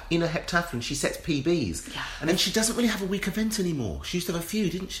track in a heptathlon, she sets PBs. Yeah. And then she doesn't really have a weak event anymore. She used to have a few,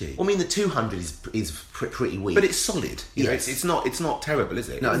 didn't she? Well, I mean, the 200 is pretty weak, but it's solid. You know, it's not terrible, is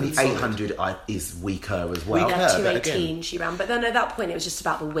it? No, and the 800 is weaker as well. Yeah, 2:18 she ran, but then at that point it was just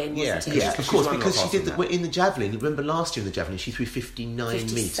about the win, wasn't it? Yeah, of course, because she did in the javelin. Remember last year in the javelin, she threw 59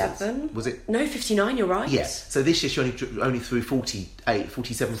 57? metres. Was it? No, 59. You're right. Yes. So this year she only threw 47,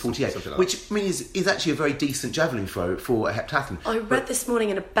 48, like which I mean is actually a very decent javelin throw for a heptathlon. I read this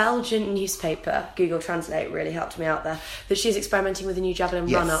morning in a Belgian newspaper, Google Translate really helped me out there, that she's experimenting with a new javelin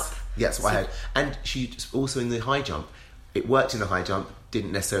run-up. Yes, what I heard. And she's also in the high jump. It worked in the high jump,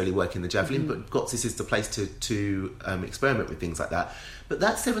 didn't necessarily work in the javelin, but Gotsis is the place to experiment with things like that. But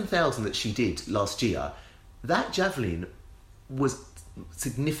that 7,000 that she did last year, that javelin was a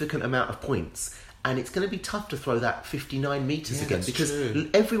significant amount of points. And it's going to be tough to throw that 59 metres again, because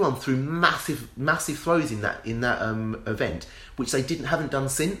everyone threw massive throws in that event, which they haven't done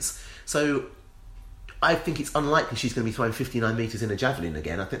since. So I think it's unlikely she's going to be throwing 59 metres in a javelin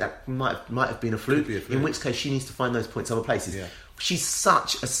again. I think that might have been a fluke. In which case, she needs to find those points other places. Yeah. She's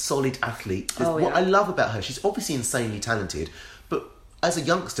such a solid athlete. What I love about her, she's obviously insanely talented, but as a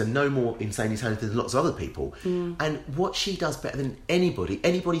youngster, no more insanely talented than lots of other people. And what she does better than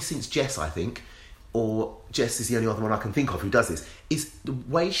anybody since Jess, I think, or Jess is the only other one I can think of who does this, is the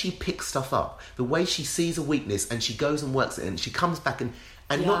way she picks stuff up, the way she sees a weakness and she goes and works it, and she comes back and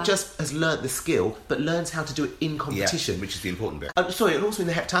and not just has learnt the skill, but learns how to do it in competition. Which is the important bit. Sorry, and also in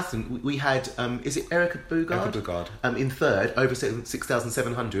the heptathlon, we had, is it Erica Bugard? Erica Bugard. In third, over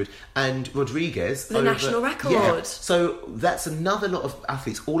 6,700, and Rodriguez. The national record. Yeah. So that's another lot of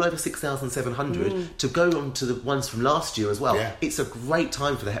athletes, all over 6,700, to go on to the ones from last year as well. Yeah. It's a great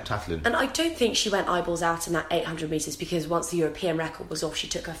time for the heptathlon. And I don't think she went eyeballs out in that 800 metres, because once the European record was off, she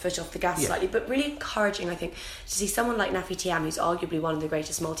took her foot off the gas slightly. But really encouraging, I think, to see someone like Nafi Thiam, who's arguably one of the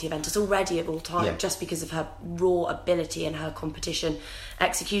greatest multi-eventers already of all time, just because of her raw ability and her competition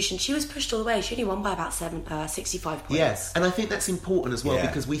execution. She was pushed all the way. She only won by about 65 points. Yes, and I think that's important as well,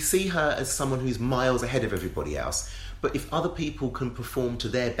 because we see her as someone who's miles ahead of everybody else. But if other people can perform to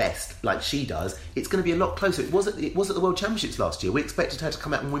their best, like she does, it's going to be a lot closer. It was at the World Championships last year. We expected her to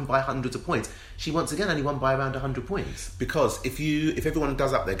come out and win by hundreds of points. She once again only won by around 100 points. Because if everyone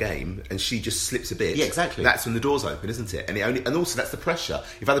does up their game and she just slips a bit, exactly, that's when the doors open, isn't it? And also that's the pressure.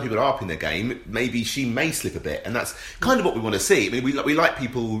 If other people are upping their game, maybe she may slip a bit, and that's kind of what we want to see. I mean, we like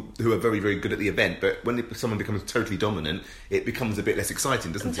people who are very, very good at the event, but when someone becomes totally dominant, it becomes a bit less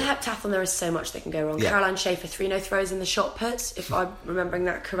exciting, doesn't it? To heptathlon, there is so much that can go wrong. Yeah. Caroline Schaefer, 3 no throws in the shot put, if I'm remembering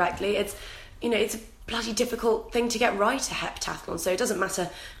that correctly. It's a bloody difficult thing to get right at heptathlon, so it doesn't matter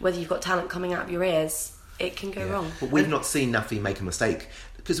whether you've got talent coming out of your ears, it can go wrong. But we've not seen Nafi make a mistake,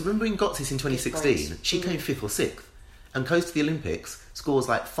 because remember in Gotsis in 2016, she came 5th or 6th and goes to the Olympics, scores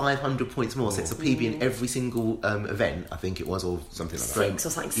like 500 points more, sets a PB in every single event, I think it was, or something like that. 6 or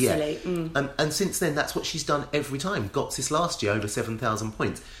something silly. And since then, that's what she's done every time. Gotsis last year, over 7,000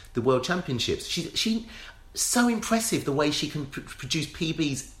 points. The World Championships, she so impressive the way she can produce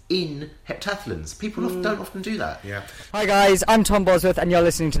PBs in heptathlons. People don't often do that. Yeah. Hi guys, I'm Tom Bosworth and you're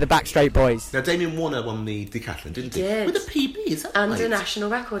listening to the Backstraight Boys. Now Damien Warner won the decathlon, didn't he? Did. With a PB, is that And right? a national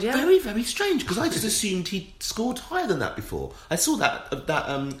record, yeah. Very, very strange, because I just assumed he'd scored higher than that before. I saw that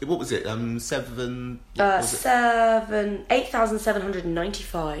what was it?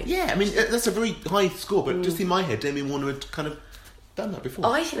 8,795. Yeah, I mean, that's a very high score, but just in my head, Damien Warner had kind of done that before.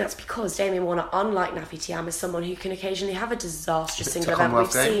 I think that's because Damien Warner, unlike Nafi Thiam, is someone who can occasionally have a disastrous single event.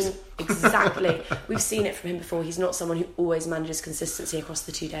 We've seen it from him before. He's not someone who always manages consistency across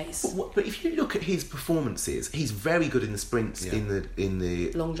the 2 days. But if you look at his performances, he's very good in the sprints, in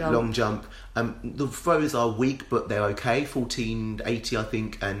the long jump. The throws are weak, but they're okay. 1480, I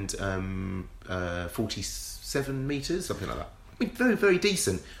think, and 47 metres, something like that. I mean, very, very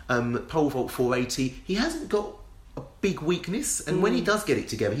decent. Pole vault 480. He hasn't got a big weakness, and when he does get it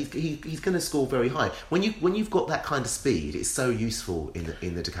together, he's going to score very high. When you've got that kind of speed, it's so useful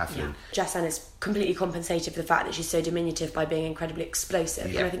in the decathlon. Yeah. Jess Ennis is completely compensated for the fact that she's so diminutive by being incredibly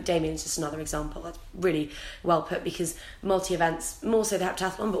explosive. Yeah. And I think Damien's just another example. That's really well put, because multi-events, more so the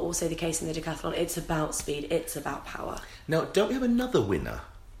heptathlon, but also the case in the decathlon, it's about speed, it's about power. Now, don't we have another winner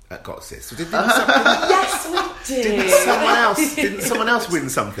at Gotsis? Yes, we do. Didn't someone else win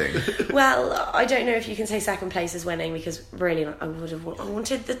something? Well, I don't know if you can say second place is winning, because really I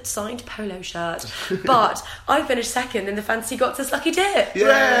wanted the signed polo shirt, but I finished second in the Fantasy Gotsis Lucky Dip.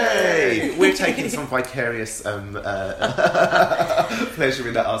 Yay! We're taking some vicarious pleasure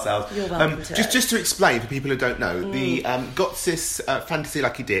in that ourselves. You're welcome to just to explain for people who don't know, the Gotsis Fantasy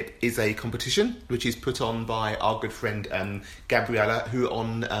Lucky Dip is a competition which is put on by our good friend Gabriella, who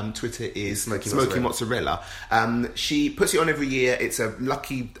on Twitter is Smoky Mozzarella. She puts it on every year. It's a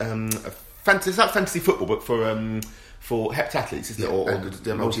lucky it's like fantasy football, but for heptathletes, isn't it? Or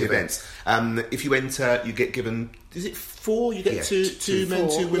the multi-events. If you enter, you get given, is it 4? You get two men,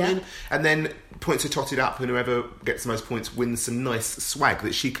 2 women, and then points are totted up, and whoever gets the most points wins some nice swag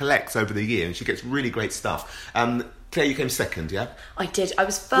that she collects over the year, and she gets really great stuff. Claire, you came second, yeah? I did. I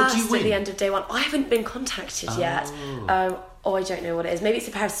was first at the end of day one. I haven't been contacted yet. I don't know what it is. Maybe it's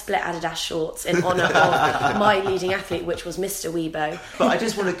a pair of split Adidas shorts in honour of my leading athlete, which was Mr. Weibo. But I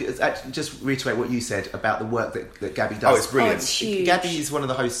just want to just reiterate what you said about the work that Gabby does. Oh, it's brilliant. It's huge. Gabby is one of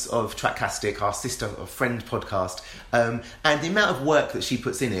the hosts of Tracktastic, our sister or friend podcast, and the amount of work that she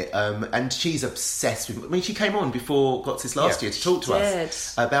puts in it, and she's obsessed with. I mean, she came on before Gotsis last year to talk to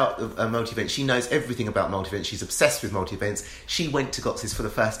us about multi-events. She knows everything about multi-events. She's obsessed with multi-events. She went to Gotsis for the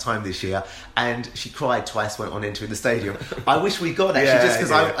first time this year, and she cried twice on entering the stadium. I wish we got actually, just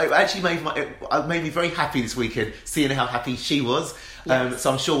because I actually made me very happy this weekend seeing how happy she was. Yes. So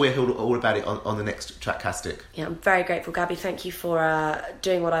I'm sure we'll hear all about it on the next Tracktastic. Yeah, I'm very grateful, Gabby. Thank you for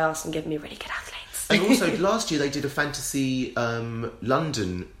doing what I asked and giving me really good athletes. And also last year they did a fantasy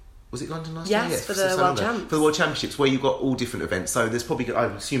London Was it London last year? Yes, for the World Champs. For the World Championships, where you've got all different events. So there's probably, I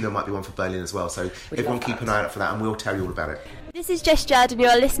assume there might be one for Berlin as well. So everyone keep an eye out for that, and we'll tell you all about it. This is Jess Judd, and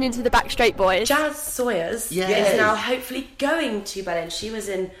you're listening to the Backstreet Boys. Jazz Sawyers is now hopefully going to Berlin. She was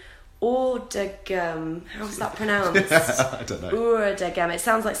in Ordegem. How's that pronounced? I don't know. Ordegem. It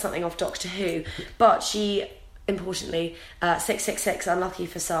sounds like something off Doctor Who. But she, importantly, 666, unlucky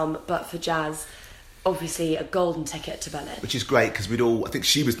for some, but for Jazz, obviously a golden ticket to Berlin. Which is great, because I think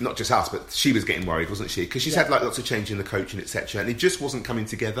she was, not just us, but she was getting worried, wasn't she? Because she's had like lots of change in the coaching, etc., and it just wasn't coming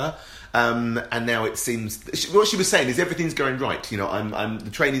together. And now it seems what she was saying is everything's going right. You know,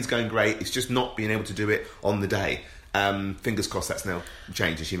 the training's going great. It's just not being able to do it on the day. Fingers crossed that's now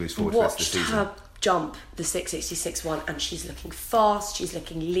changed as she moves forward for the rest of the season. Her jump, the 666 one, and she's looking fast, she's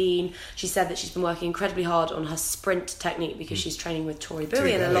looking lean. She said that she's been working incredibly hard on her sprint technique because she's training with Tori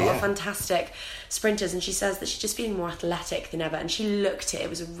Bowie and a lot of fantastic sprinters, and she says that she's just feeling more athletic than ever, and she looked it. It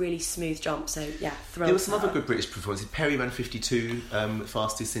was a really smooth jump, so yeah, thrilled. There was some other good British performances. Perry ran 52,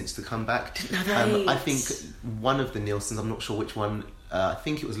 fastest since the comeback. Right. I think one of the Nielsen's, I'm not sure which one, I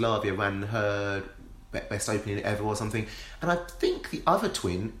think it was Lavia, ran her best opening ever or something, and I think the other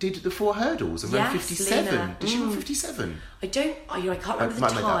twin did the 4 hurdles and ran 57. Lena. Did she run 57? I can't remember the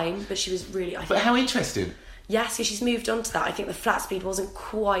time, but she was really. But how interesting. Yes, because she's moved on to that. I think the flat speed wasn't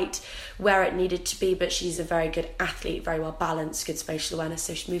quite where it needed to be, but she's a very good athlete, very well balanced, good spatial awareness,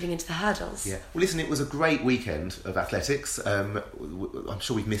 so she's moving into the hurdles. Yeah. Well, listen, it was a great weekend of athletics. I'm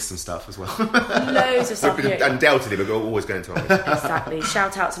sure we've missed some stuff as well. Loads of stuff. Undoubtedly, but we're always going to. Exactly.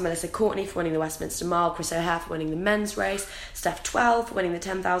 Shout out to Melissa Courtney for winning the Westminster Mile, Chris O'Hare for winning the men's race, Steph 12 for winning the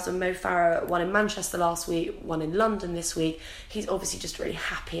 10,000, Mo Farah won in Manchester last week, won in London this week. He's obviously just really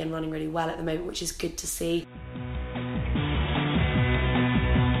happy and running really well at the moment, which is good to see.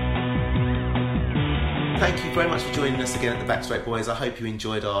 Thank you very much for joining us again at the Backstreet Boys. I hope you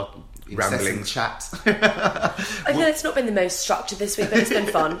enjoyed our rambling chat. I know it's not been the most structured this week, but it's been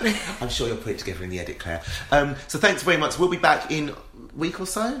fun. I'm sure you'll put it together in the edit, Claire. So thanks very much. We'll be back in a week or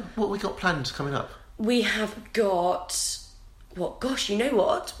so. What have we got planned coming up? We have got... Gosh, you know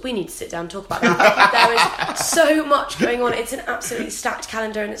what? We need to sit down and talk about that. There is so much going on. It's an absolutely stacked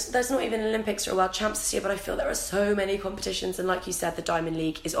calendar, and there's not even Olympics or World Champs this year, but I feel there are so many competitions, and like you said, the Diamond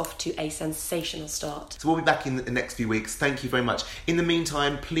League is off to a sensational start. So we'll be back in the next few weeks. Thank you very much. In the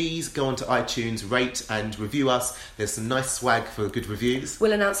meantime, please go onto iTunes, rate and review us. There's some nice swag for good reviews.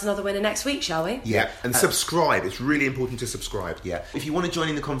 We'll announce another winner next week, shall we? Yeah, and subscribe. It's really important to subscribe. Yeah. If you want to join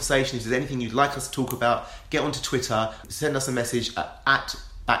in the conversation, if there's anything you'd like us to talk about, get onto Twitter, send us a message at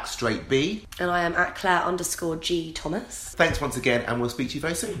BackstraightB. And I am at Claire_G Thomas. Thanks once again, and we'll speak to you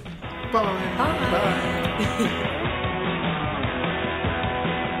very soon. Bye. Bye.